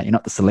 you're not that, you're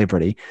not the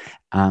celebrity.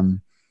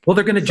 Well,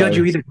 they're going to judge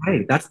you either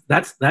way.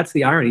 That's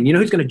the irony. You know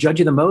who's going to judge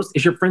you the most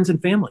is your friends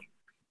and family.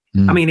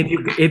 I mean,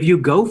 if you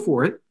go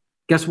for it,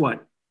 guess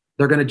what?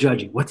 They're going to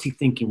judge you. What's he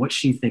thinking? What's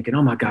she thinking?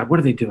 Oh my God, what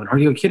are they doing? Are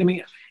you kidding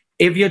me?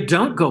 If you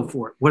don't go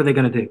for it, what are they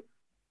going to do?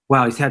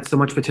 Wow, he's had so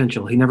much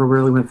potential. He never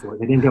really went for it.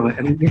 They didn't go. I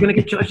mean, you're going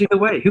to get judged either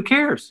way. Who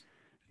cares?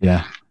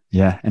 Yeah.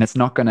 And it's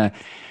not going to,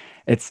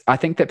 I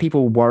think that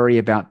people worry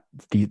about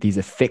these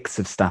effects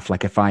of stuff.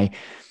 Like if I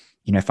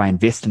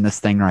invest in this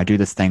thing or I do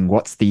this thing,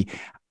 what's the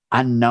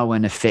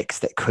unknown effects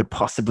that could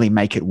possibly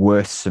make it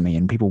worse for me?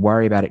 And people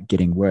worry about it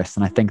getting worse.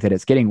 And I think that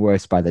it's getting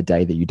worse by the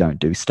day that you don't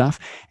do stuff.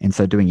 And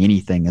so doing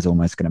anything is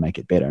almost going to make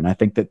it better. And I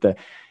think that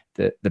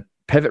the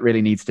pivot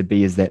really needs to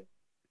be is that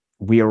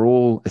we are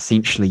all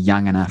essentially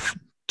young enough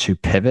to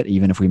pivot,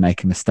 even if we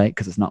make a mistake,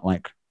 because it's not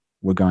like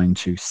we're going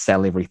to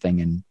sell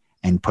everything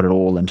and put it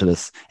all into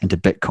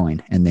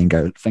Bitcoin and then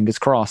go, fingers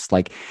crossed.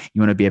 Like,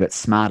 you want to be a bit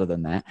smarter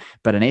than that.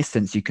 But in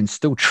essence, you can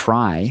still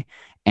try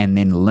and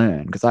then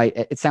learn. Because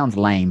it sounds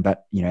lame,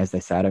 but as they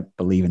say, I don't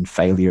believe in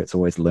failure. It's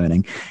always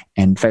learning.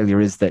 And failure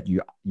is that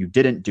you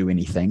didn't do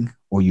anything,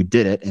 or you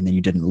did it and then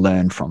you didn't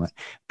learn from it.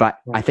 But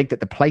I think that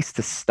the place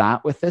to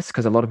start with this,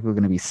 because a lot of people are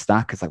going to be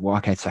stuck, is like, well,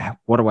 okay, so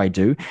what do I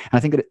do? And I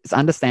think that it's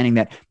understanding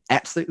that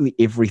absolutely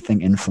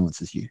everything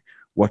influences you.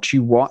 What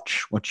you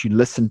watch, what you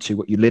listen to,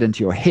 what you let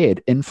into your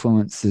head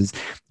influences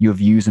your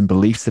views and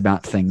beliefs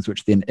about things,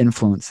 which then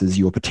influences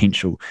your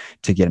potential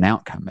to get an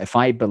outcome. If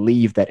I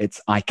believe that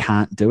I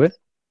can't do it,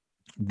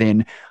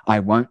 then I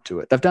won't do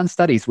it. They've done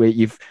studies where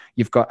you've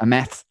got a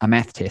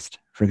math test,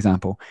 for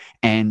example,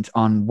 and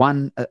on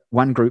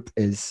one group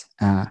is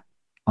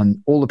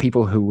on all the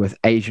people who with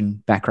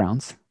Asian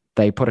backgrounds,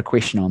 they put a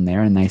question on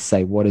there and they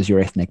say, what is your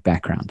ethnic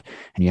background?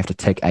 And you have to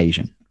tick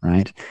Asian,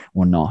 right?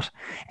 Or not.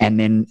 And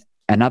then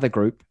another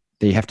group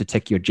that you have to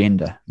tick your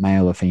gender,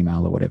 male or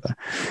female or whatever.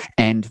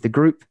 And the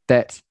group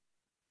that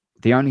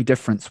the only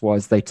difference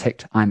was they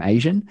ticked I'm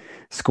Asian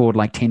scored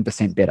like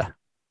 10% better,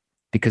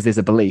 because there's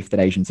a belief that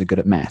Asians are good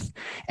at math.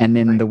 And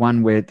then the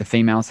one where the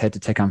females had to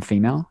tick I'm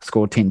female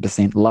scored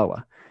 10%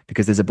 lower,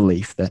 because there's a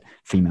belief that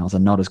females are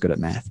not as good at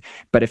math.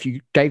 But if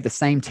you gave the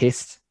same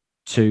test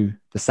to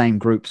the same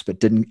groups but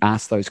didn't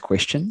ask those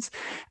questions,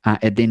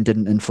 it then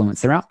didn't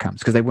influence their outcomes,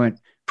 because they weren't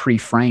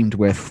pre-framed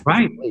with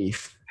the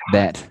belief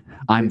that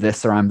I'm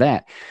this or I'm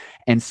that.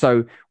 And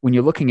so when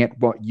you're looking at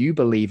what you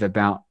believe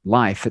about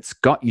life, it's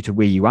got you to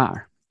where you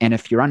are. And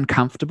if you're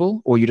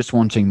uncomfortable, or you're just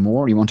wanting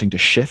more, or you're wanting to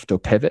shift or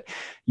pivot,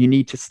 you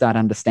need to start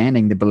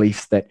understanding the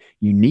beliefs that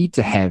you need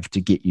to have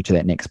to get you to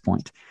that next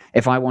point.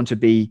 If I want to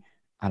be,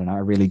 I don't know,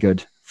 a really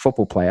good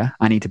football player,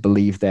 I need to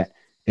believe that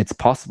it's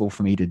possible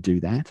for me to do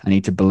that. I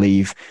need to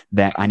believe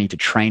that I need to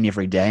train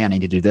every day. I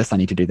need to do this. I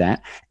need to do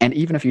that. And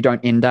even if you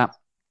don't end up,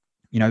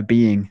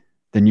 being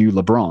the new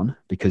LeBron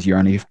because you're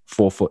only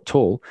 4 foot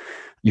tall,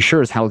 you're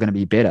sure as hell going to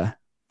be better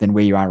than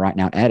where you are right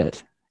now at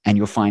it. And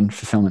you'll find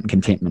fulfillment and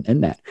contentment in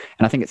that.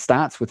 And I think it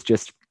starts with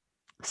just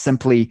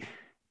simply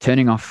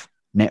turning off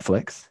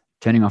Netflix,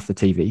 turning off the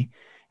TV,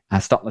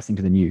 stop listening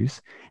to the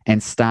news,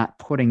 and start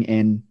putting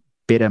in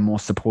better, more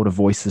supportive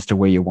voices to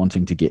where you're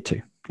wanting to get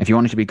to. If you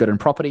wanted to be good in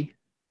property,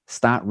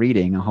 start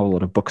reading a whole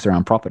lot of books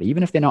around property.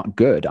 Even if they're not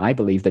good, I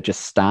believe that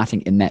just starting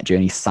in that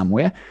journey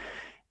somewhere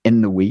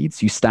in the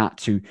weeds, you start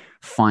to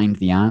find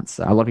the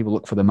answer. A lot of people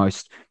look for the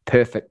most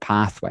perfect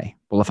pathway.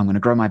 Well, if I'm going to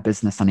grow my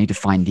business, I need to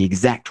find the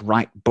exact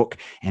right book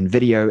and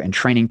video and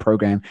training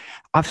program.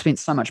 I've spent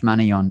so much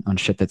money on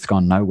shit that's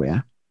gone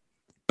nowhere.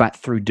 But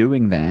through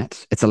doing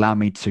that, it's allowed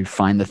me to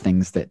find the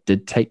things that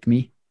did take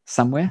me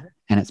somewhere.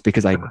 And it's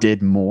because I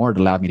did more, it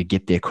allowed me to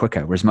get there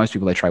quicker. Whereas most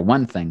people, they try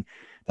one thing,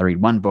 they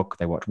read one book,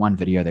 they watch one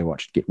video,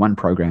 get one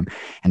program,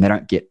 and they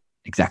don't get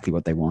exactly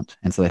what they want.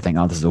 And so they think,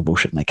 oh, this is all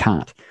bullshit, and they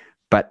can't.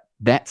 But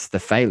that's the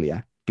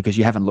failure, because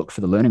you haven't looked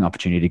for the learning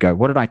opportunity to go,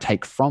 what did I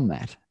take from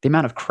that? The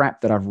amount of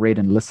crap that I've read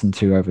and listened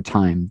to over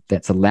time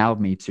that's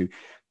allowed me to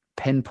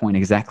pinpoint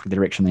exactly the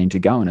direction they need to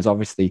go in is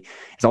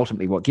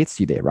ultimately what gets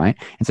you there, right?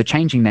 And so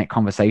changing that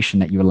conversation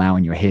that you allow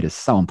in your head is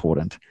so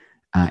important.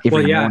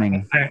 Every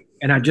morning.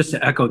 And just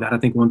to echo that, I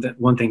think one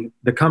thing,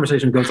 the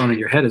conversation that goes on in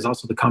your head is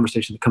also the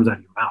conversation that comes out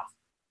of your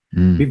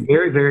mouth. Be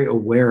very, very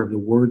aware of the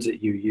words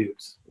that you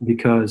use,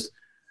 because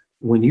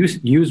when you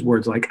use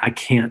words like, I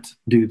can't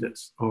do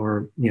this,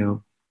 or,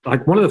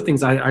 like one of the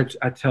things I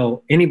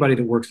tell anybody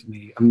that works with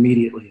me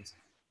immediately is,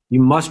 you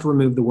must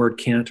remove the word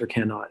can't or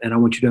cannot. And I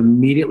want you to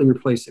immediately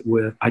replace it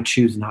with, I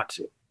choose not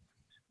to.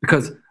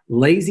 because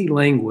lazy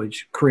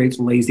language creates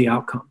lazy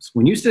outcomes.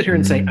 When you sit here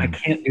and say, I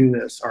can't do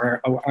this,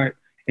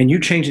 and you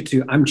change it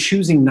to, I'm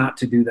choosing not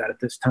to do that at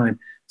this time,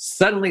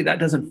 suddenly that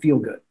doesn't feel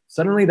good.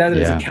 Suddenly that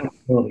is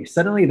accountability.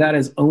 Suddenly that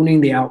is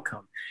owning the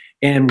outcome.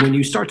 And when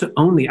you start to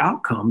own the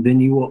outcome, then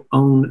you will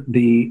own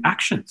the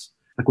actions.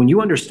 Like when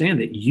you understand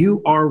that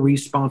you are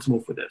responsible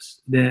for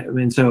this.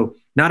 And so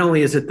not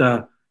only is it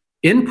the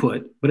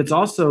input, but it's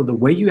also the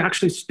way you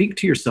actually speak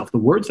to yourself. The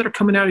words that are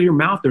coming out of your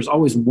mouth, there's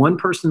always one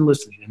person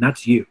listening, and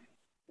that's you.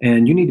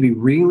 And you need to be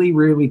really,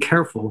 really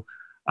careful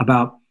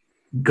about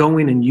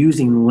going and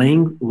using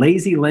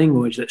lazy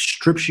language that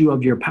strips you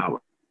of your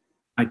power.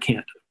 I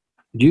can't.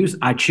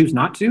 I choose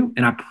not to,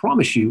 and I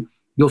promise you,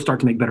 you'll start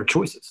to make better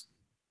choices.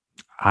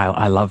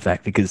 I love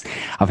that, because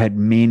I've had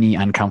many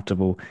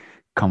uncomfortable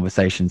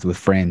conversations with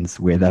friends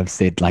where they've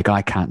said, like,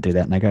 I can't do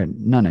that. And I go,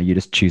 no, you're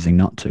just choosing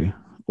not to.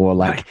 Or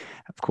like, right.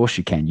 Of course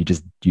you can. You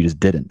just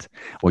didn't,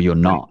 or you're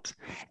not.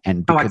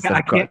 And because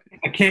I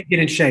can't get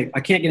in shape. I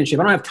can't get in shape.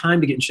 I don't have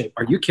time to get in shape.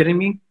 Are you kidding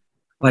me?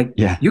 Like,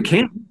 you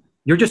can't.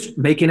 You're just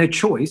making a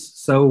choice.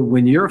 So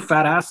when you're a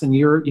fat ass and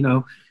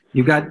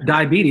you've got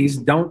diabetes,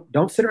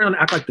 don't sit around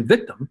and act like the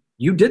victim.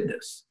 You did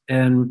this,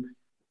 and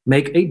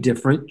make a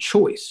different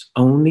choice.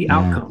 Own the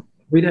outcome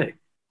every day.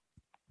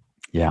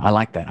 Yeah, I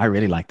like that. I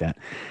really like that.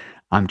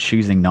 I'm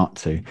choosing not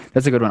to.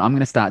 That's a good one. I'm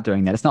going to start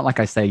doing that. It's not like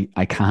I say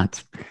I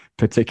can't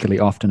particularly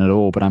often at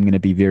all, but I'm going to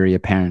be very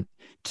apparent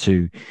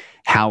to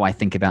how I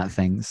think about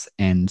things.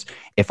 And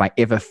if I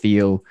ever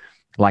feel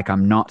like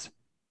I'm not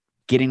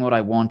getting what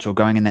I want or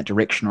going in that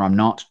direction, or I'm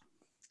not,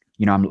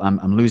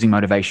 I'm losing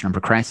motivation, I'm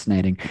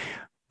procrastinating,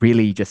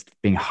 really just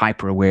being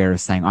hyper aware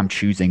of saying, I'm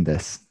choosing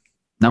this.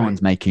 No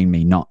one's making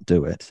me not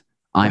do it.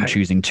 I'm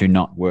choosing to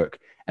not work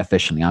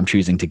efficiently. I'm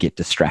choosing to get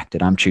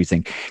distracted. I'm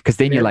choosing, because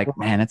then you're like,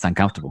 man, it's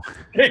uncomfortable.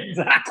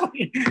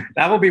 Exactly.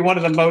 That will be one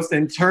of the most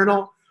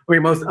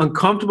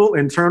uncomfortable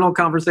internal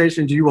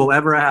conversations you will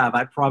ever have.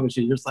 I promise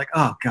you. You're just like,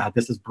 oh God,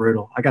 this is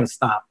brutal. I got to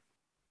stop.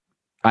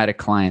 I had a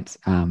client,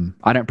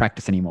 I don't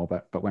practice anymore,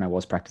 but when I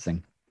was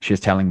practicing, she was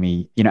telling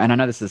me, and I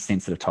know this is a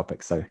sensitive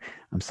topic, so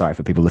I'm sorry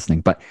for people listening,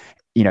 but,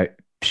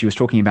 she was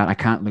talking about, I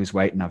can't lose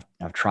weight, and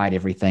I've tried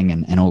everything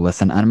and all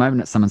this. And at a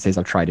moment that someone says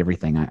I've tried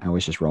everything, I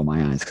always just roll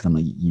my eyes, because I'm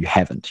like, you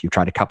haven't. You've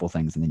tried a couple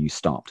things and then you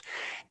stopped.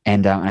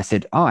 And I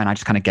said, and I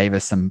just kind of gave her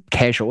some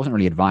casual, it wasn't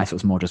really advice. It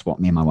was more just what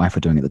me and my wife were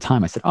doing at the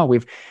time. I said,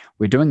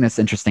 we're doing this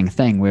interesting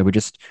thing where we're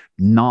just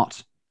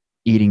not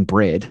eating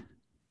bread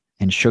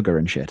and sugar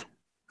and shit,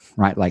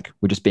 right? Like,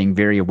 we're just being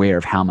very aware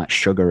of how much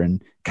sugar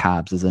and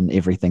carbs is in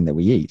everything that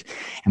we eat.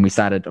 And we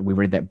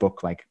read that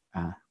book, like,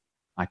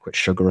 I Quit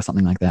Sugar or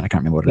something like that. I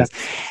can't remember what it is.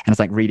 And it's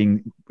like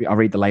I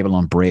read the label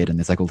on bread, and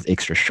there's like all this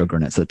extra sugar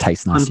in it, so it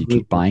tastes nice, so you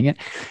keep buying it.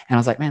 And I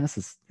was like, man,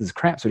 this is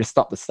crap. So we just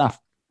stopped the stuff.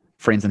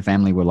 Friends and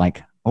family were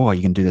like, oh, are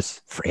you going to do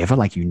this forever?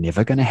 Like, you're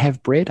never going to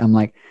have bread? I'm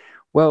like,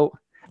 well,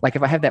 like,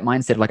 if I have that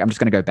mindset of like, I'm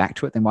just going to go back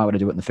to it, then why would I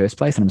do it in the first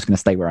place? And I'm just going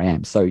to stay where I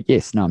am. So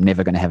yes, no, I'm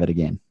never going to have it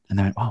again. And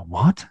they went, oh,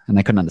 what? And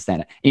they couldn't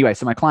understand it. Anyway,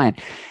 so my client,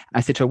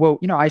 I said to her, well,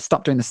 I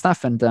stopped doing the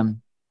stuff, and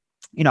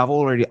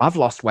I've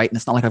lost weight, and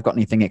it's not like I've got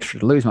anything extra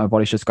to lose. My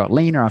body's just got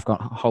leaner. I've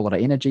got a whole lot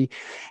of energy,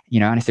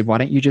 and I said, why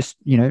don't you just,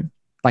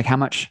 like, how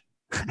much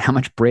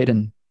bread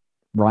and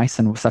rice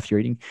and stuff you're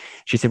eating?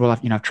 She said, well,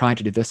 I've tried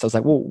to do this. I was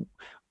like, well,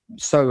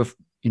 so if,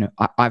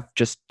 I've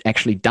just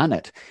actually done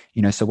it,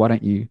 so why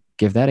don't you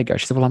give that a go?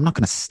 She said, well, I'm not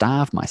going to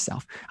starve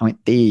myself. I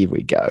went, there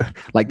we go.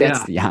 Like,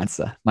 that's the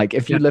answer. Like,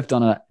 if you lived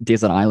on a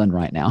desert island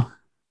right now,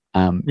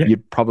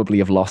 you'd probably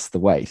have lost the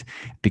weight,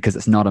 because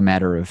it's not a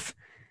matter of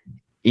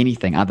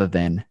anything other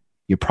than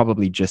you're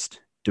probably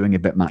just doing a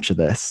bit much of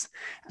this,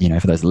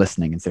 for those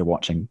listening, instead of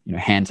watching,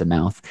 hand to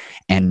mouth,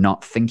 and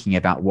not thinking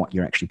about what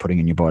you're actually putting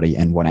in your body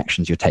and what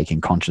actions you're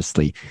taking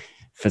consciously,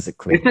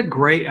 physically. It's a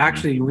great,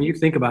 actually, when you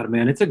think about it,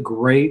 man, it's a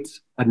great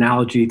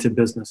analogy to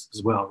business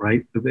as well,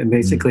 right? And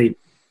basically,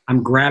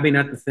 I'm grabbing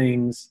at the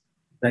things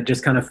that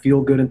just kind of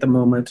feel good at the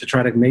moment to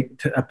try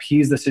to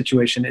appease the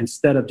situation,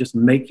 instead of just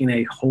making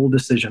a whole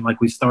decision, like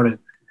we started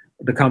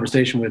the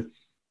conversation with.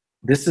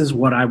 This is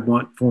what I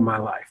want for my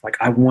life. Like,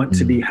 I want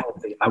to be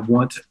healthy. I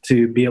want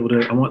to be able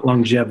to, I want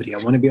longevity. I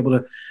want to be able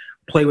to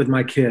play with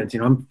my kids.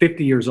 I'm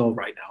 50 years old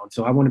right now. And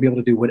so I want to be able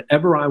to do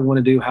whatever I want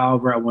to do,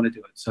 however I want to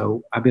do it.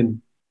 So I've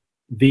been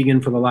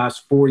vegan for the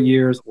last 4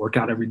 years, work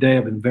out every day.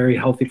 I've been very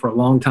healthy for a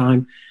long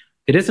time.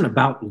 It isn't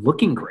about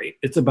looking great.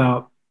 It's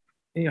about,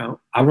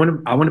 I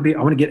want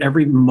to get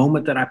every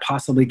moment that I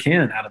possibly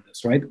can out of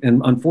this. Right.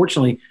 And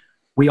unfortunately,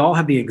 we all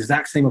have the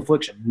exact same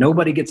affliction.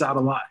 Nobody gets out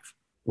alive.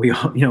 We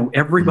all,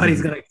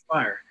 everybody's going to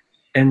expire.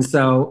 And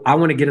so I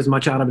want to get as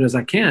much out of it as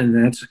I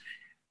can.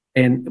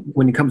 And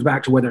when it comes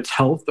back to whether it's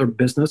health or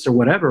business or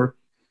whatever,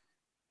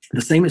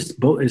 the same is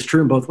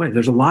true in both ways.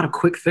 There's a lot of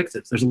quick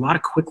fixes. There's a lot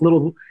of quick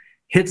little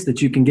hits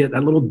that you can get,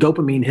 that little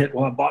dopamine hit.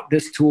 Well, I bought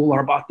this tool, or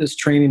I bought this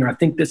training, or I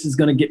think this is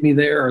going to get me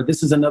there, or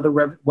this is another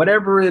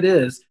whatever it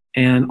is.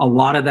 And a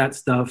lot of that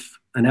stuff,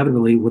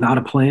 inevitably, without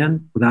a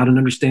plan, without an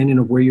understanding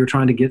of where you're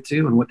trying to get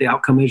to and what the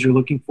outcome is you're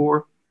looking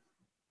for,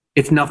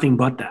 it's nothing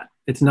but that.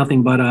 It's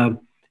nothing but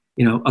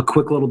a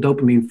quick little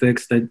dopamine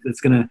fix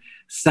that's going to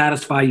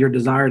satisfy your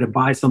desire to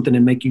buy something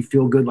and make you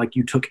feel good like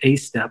you took a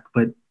step,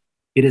 but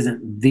it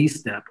isn't the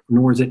step,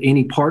 nor is it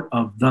any part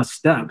of the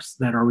steps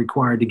that are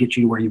required to get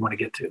you to where you want to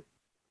get to.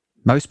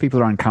 Most people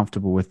are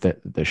uncomfortable with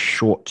the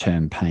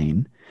short-term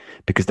pain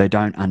because they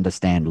don't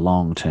understand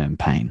long-term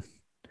pain.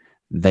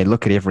 They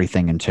look at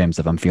everything in terms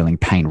of, I'm feeling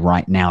pain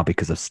right now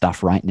because of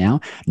stuff right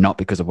now, not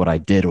because of what I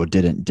did or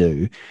didn't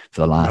do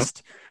for the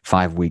last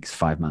 5 weeks,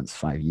 5 months,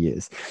 5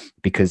 years,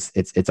 because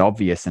it's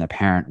obvious and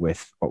apparent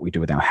with what we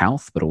do with our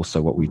health, but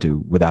also what we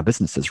do with our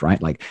businesses,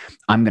 right? Like,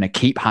 I'm going to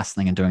keep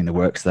hustling and doing the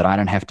work so that I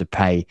don't have to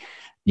pay,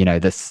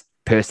 this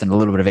person a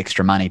little bit of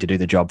extra money to do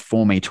the job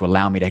for me, to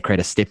allow me to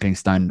create a stepping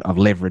stone of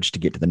leverage to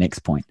get to the next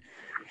point.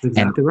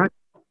 Exactly right.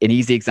 An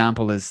easy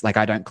example is, like,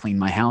 I don't clean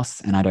my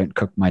house and I don't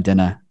cook my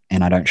dinner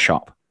and I don't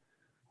shop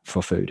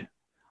for food.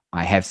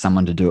 I have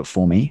someone to do it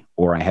for me,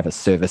 or I have a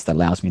service that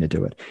allows me to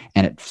do it.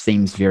 And it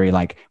seems very,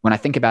 like, when I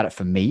think about it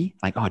for me,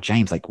 like, oh,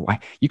 James, like, why?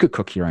 You could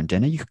cook your own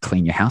dinner, you could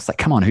clean your house. Like,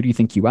 come on, who do you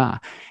think you are?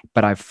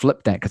 But I've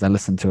flipped that because I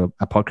listened to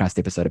a podcast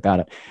episode about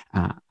it.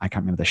 I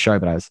can't remember the show,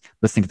 but I was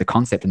listening to the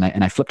concept, and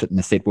I flipped it and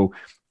I said, well,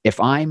 if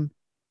I'm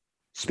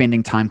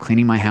spending time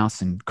cleaning my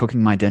house and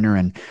cooking my dinner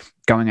and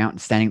going out and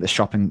standing at the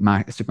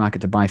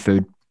supermarket to buy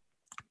food,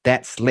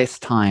 that's less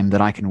time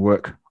that I can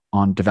work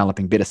on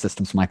developing better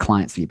systems for my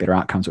clients to get better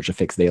outcomes, which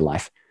affects their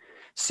life.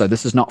 So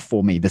this is not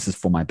for me. This is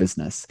for my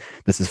business.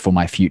 This is for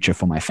my future,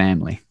 for my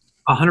family.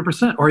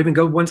 100%. Or even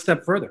go one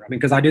step further. I mean,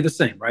 because I do the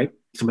same, right?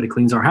 Somebody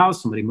cleans our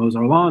house, somebody mows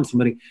our lawn,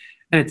 and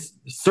it's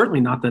certainly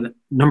not that,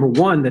 number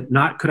one, that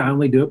not could I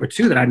only do it, but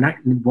two, that I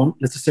won't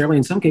necessarily,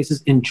 in some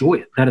cases, enjoy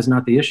it. That is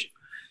not the issue.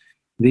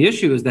 The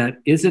issue is that,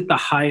 is it the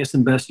highest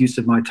and best use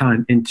of my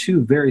time in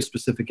two very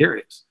specific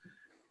areas?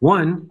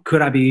 One,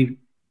 could I be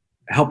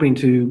helping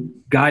to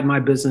guide my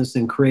business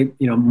and create,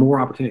 more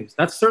opportunities?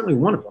 That's certainly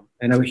one of them,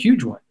 and a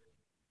huge one.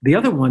 The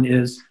other one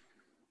is,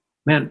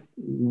 man,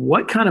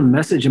 what kind of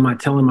message am I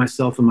telling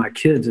myself and my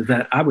kids is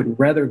that I would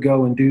rather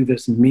go and do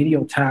this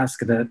menial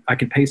task that I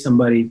could pay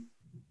somebody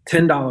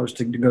 $10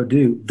 to go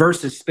do,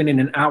 versus spending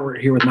an hour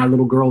here with my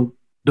little girl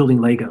building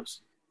Legos,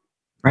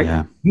 right?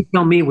 Yeah. You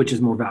tell me which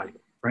is more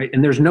valuable, right?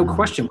 And there's no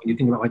question when you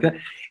think about it like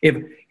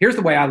that. Here's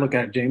the way I look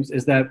at it, James,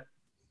 is that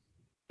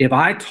if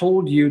I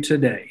told you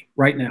today,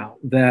 right now,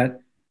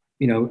 that,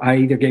 I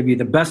either gave you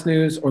the best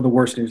news or the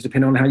worst news,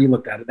 depending on how you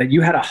looked at it, that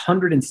you had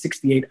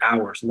 168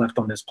 hours left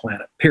on this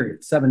planet,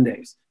 period, 7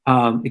 days.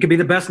 It could be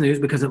the best news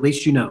because at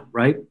least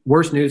right?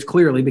 Worst news,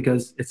 clearly,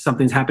 because it's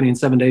something's happening in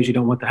 7 days you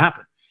don't want to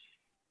happen.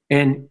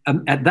 And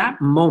at that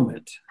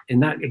moment, in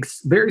that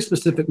very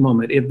specific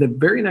moment, if the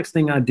very next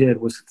thing I did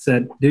was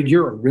said, dude,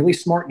 you're a really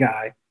smart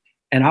guy,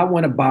 and I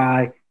want to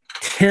buy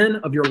 10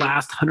 of your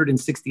last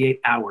 168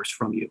 hours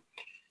from you.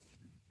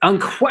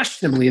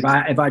 Unquestionably, if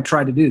I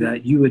tried to do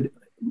that, you would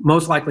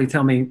most likely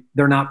tell me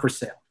they're not for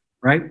sale,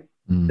 right?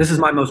 This is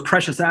my most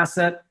precious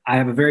asset. I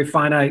have a very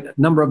finite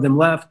number of them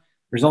left.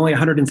 There's only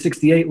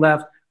 168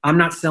 left. I'm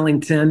not selling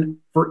 10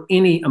 for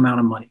any amount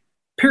of money,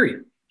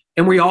 period.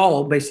 And we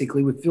all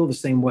basically would feel the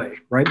same way,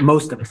 right?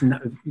 Most of us,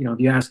 if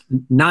you ask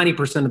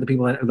 90% of the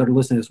people that are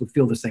listening to this would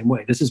feel the same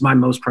way. This is my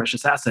most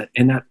precious asset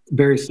in that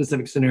very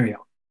specific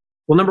scenario.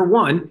 Well, number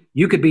one,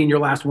 you could be in your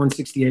last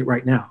 168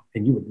 right now,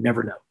 and you would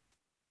never know.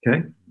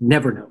 Okay?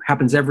 Never know.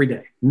 Happens every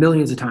day,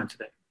 millions of times a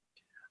day.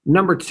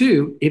 Number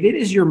two, if it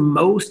is your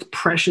most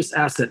precious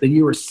asset that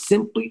you are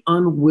simply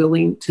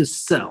unwilling to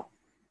sell,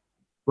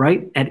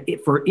 right,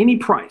 for any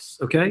price,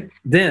 okay,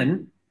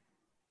 then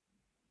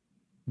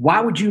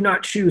why would you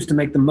not choose to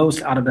make the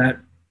most out of that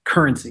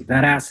currency,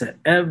 that asset,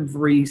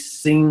 every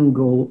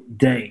single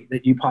day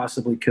that you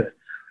possibly could?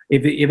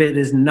 If it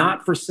is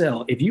not for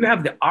sale, if you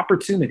have the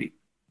opportunity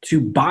to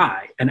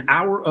buy an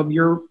hour of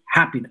your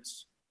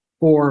happiness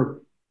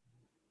for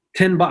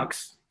 $10,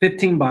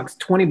 $15,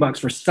 $20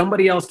 for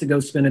somebody else to go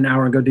spend an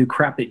hour and go do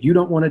crap that you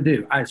don't want to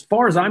do. As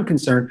far as I'm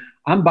concerned,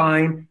 I'm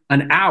buying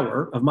an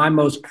hour of my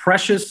most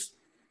precious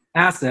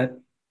asset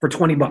for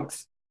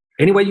 $20.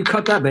 Any way you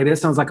cut that, baby, that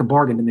sounds like a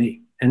bargain to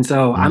me. And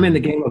so I'm in the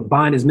game of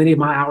buying as many of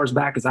my hours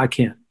back as I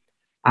can.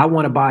 I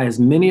want to buy as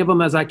many of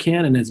them as I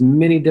can in as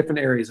many different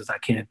areas as I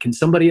can. Can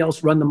somebody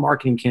else run the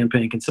marketing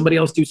campaign? Can somebody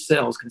else do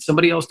sales? Can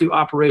somebody else do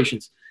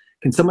operations?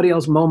 Can somebody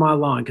else mow my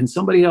lawn? Can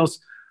somebody else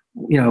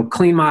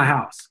clean my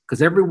house?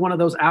 Because every one of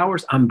those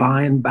hours I'm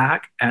buying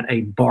back at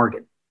a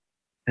bargain.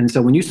 And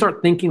so when you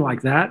start thinking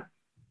like that,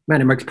 man,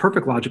 it makes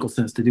perfect logical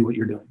sense to do what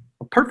you're doing.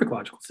 A perfect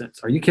logical sense.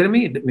 Are you kidding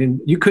me? I mean,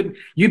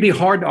 you'd be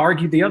hard to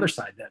argue the other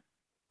side then.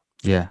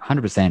 Yeah,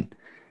 100%.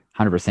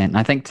 100%. And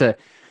I think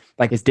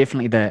it's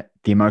definitely the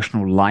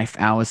emotional life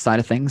hours side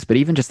of things, but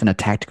even just in a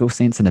tactical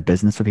sense in a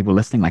business for people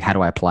listening, like, how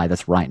do I apply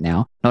this right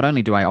now? Not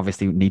only do I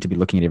obviously need to be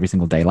looking at every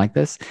single day like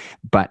this,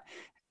 but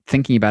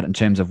thinking about it in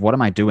terms of what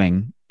am I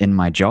doing in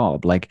my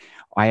job? Like,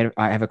 I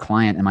have a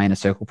client in my inner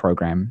circle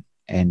program,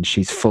 and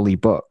she's fully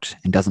booked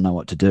and doesn't know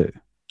what to do.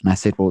 And I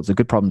said, well, it's a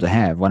good problem to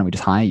have. Why don't we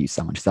just hire you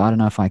someone? She said, I don't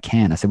know if I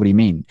can. I said, what do you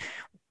mean?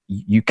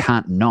 You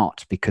can't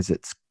not, because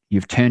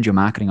You've turned your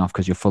marketing off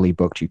because you're fully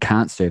booked. You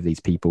can't serve these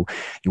people.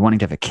 You're wanting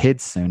to have a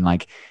kid soon.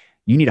 Like,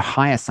 you need to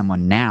hire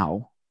someone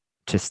now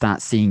to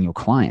start seeing your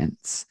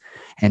clients.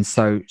 And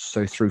so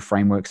through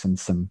frameworks and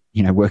some,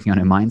 working on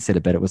her mindset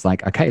a bit, it was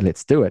like, okay,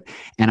 let's do it.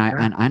 And I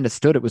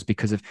understood it was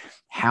because of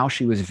how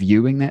she was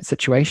viewing that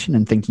situation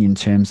and thinking in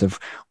terms of,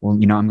 well,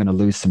 I'm going to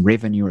lose some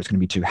revenue, or it's going to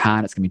be too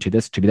hard. It's going to be too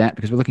this, too that,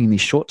 because we're looking at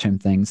these short-term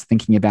things,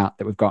 thinking about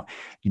that we've got,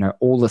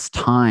 all this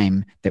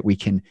time that we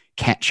can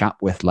catch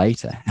up with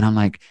later. And I'm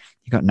like,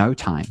 you got no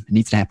time. It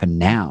needs to happen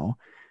now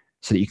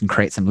so that you can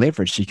create some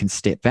leverage, so you can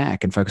step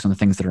back and focus on the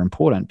things that are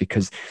important.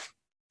 Because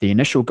the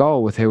initial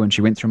goal with her when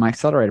she went through my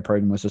accelerator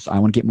program was just, I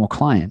want to get more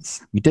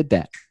clients. We did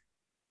that.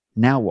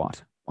 Now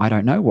what? I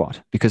don't know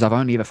what, because I've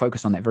only ever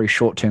focused on that very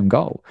short-term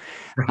goal,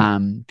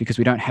 because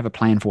we don't have a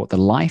plan for what the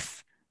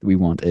life that we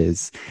want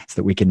is, so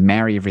that we can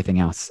marry everything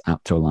else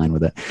up to align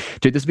with it.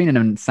 Dude, this has been an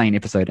insane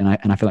episode, and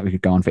I feel like we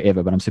could go on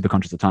forever, but I'm super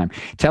conscious of time.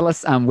 Tell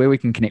us where we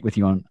can connect with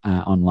you on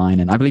online.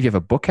 And I believe you have a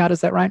book out.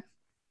 Is that right?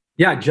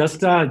 Yeah,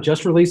 just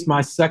released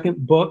my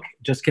second book.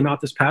 Just came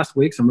out this past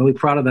week, so I'm really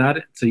proud of that.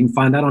 So you can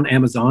find that on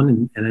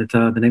Amazon, and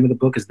the name of the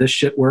book is This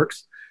Shit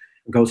Works.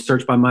 Go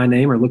search by my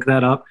name or look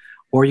that up.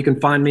 Or you can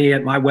find me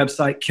at my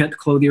website,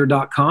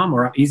 KentClothier.com,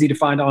 or easy to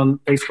find on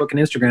Facebook and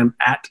Instagram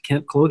at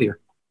Kent Clothier.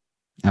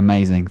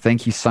 Amazing.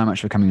 Thank you so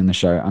much for coming on the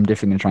show. I'm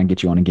definitely going to try and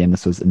get you on again.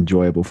 This was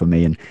enjoyable for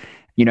me. And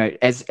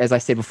as I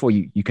said before,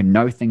 you can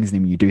know things,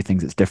 and when you do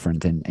things, it's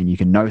different. And you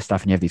can know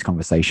stuff, and you have these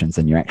conversations,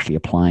 and you're actually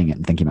applying it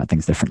and thinking about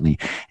things differently.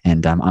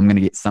 And I'm going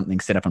to get something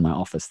set up in my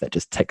office that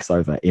just ticks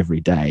over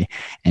every day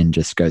and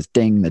just goes,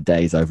 ding, the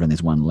day's over and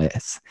there's one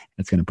less.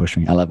 It's going to push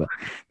me. I love it.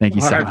 Thank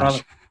you so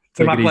much. It's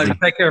my pleasure.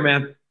 Take care,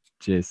 man.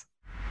 Cheers.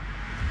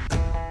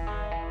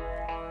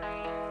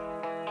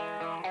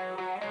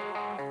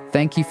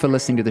 Thank you for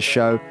listening to the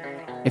show.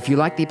 If you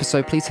like the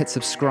episode, please hit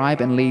subscribe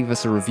and leave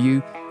us a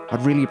review.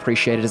 I'd really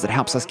appreciate it, as it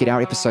helps us get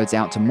our episodes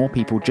out to more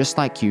people just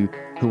like you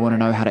who want to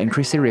know how to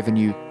increase their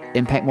revenue,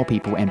 impact more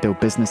people, and build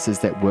businesses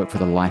that work for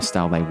the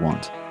lifestyle they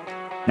want.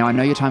 Now, I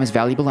know your time is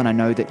valuable, and I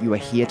know that you are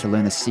here to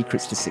learn the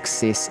secrets to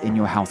success in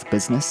your health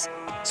business.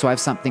 So I have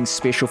something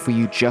special for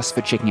you just for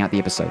checking out the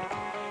episode.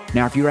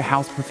 Now, if you're a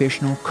health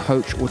professional,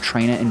 coach, or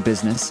trainer in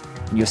business,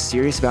 and you're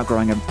serious about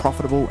growing a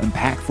profitable,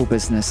 impactful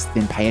business,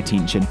 then pay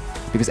attention,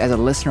 because as a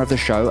listener of the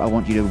show, I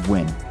want you to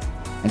win.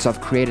 And so I've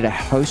created a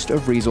host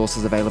of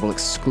resources available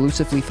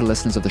exclusively for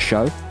listeners of the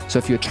show. So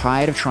if you're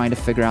tired of trying to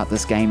figure out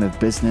this game of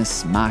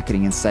business,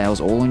 marketing, and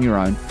sales all on your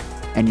own,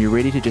 and you're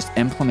ready to just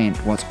implement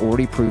what's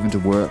already proven to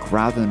work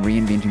rather than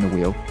reinventing the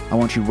wheel, I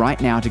want you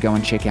right now to go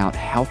and check out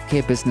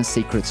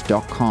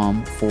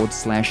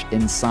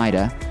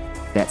healthcarebusinesssecrets.com/insider.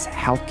 That's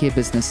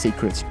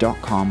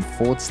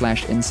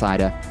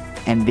healthcarebusinesssecrets.com/insider.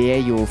 And there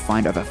you'll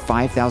find over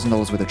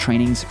 $5,000 worth of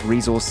trainings,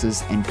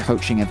 resources, and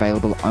coaching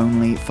available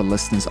only for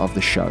listeners of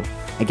the show.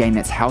 Again,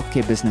 that's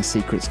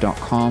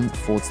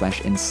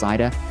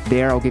healthcarebusinesssecrets.com/insider.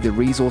 There I'll give you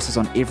resources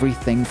on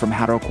everything from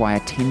how to acquire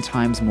 10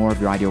 times more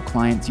of your ideal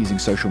clients using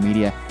social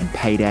media and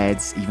paid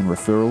ads, even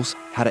referrals,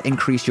 how to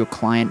increase your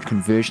client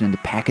conversion into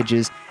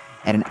packages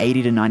at an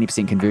 80 to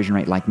 90% conversion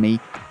rate like me,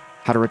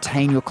 how to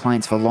retain your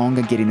clients for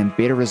longer, getting them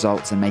better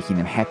results and making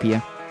them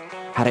happier,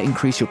 how to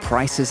increase your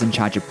prices and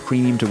charge a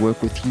premium to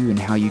work with you, and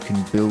how you can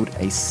build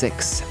a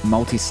 6,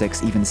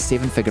 multi-6, even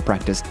 7-figure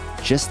practice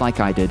just like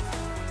I did,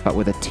 but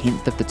with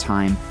 1/10 of the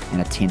time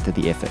and 1/10 of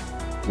the effort.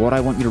 What I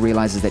want you to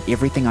realize is that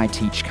everything I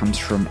teach comes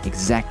from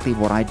exactly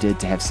what I did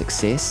to have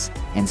success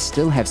and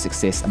still have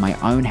success in my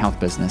own health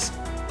business,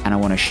 and I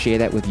want to share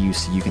that with you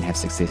so you can have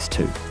success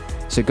too.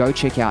 So go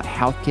check out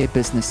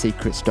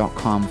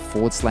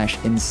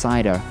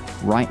healthcarebusinesssecrets.com/insider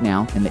right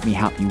now and let me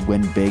help you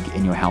win big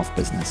in your health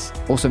business.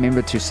 Also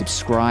remember to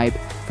subscribe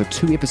for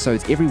 2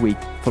 episodes every week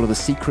full of the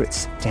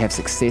secrets to have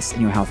success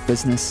in your health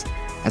business,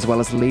 as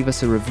well as leave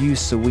us a review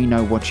so we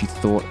know what you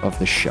thought of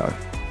the show.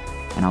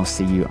 And I'll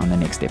see you on the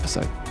next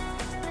episode.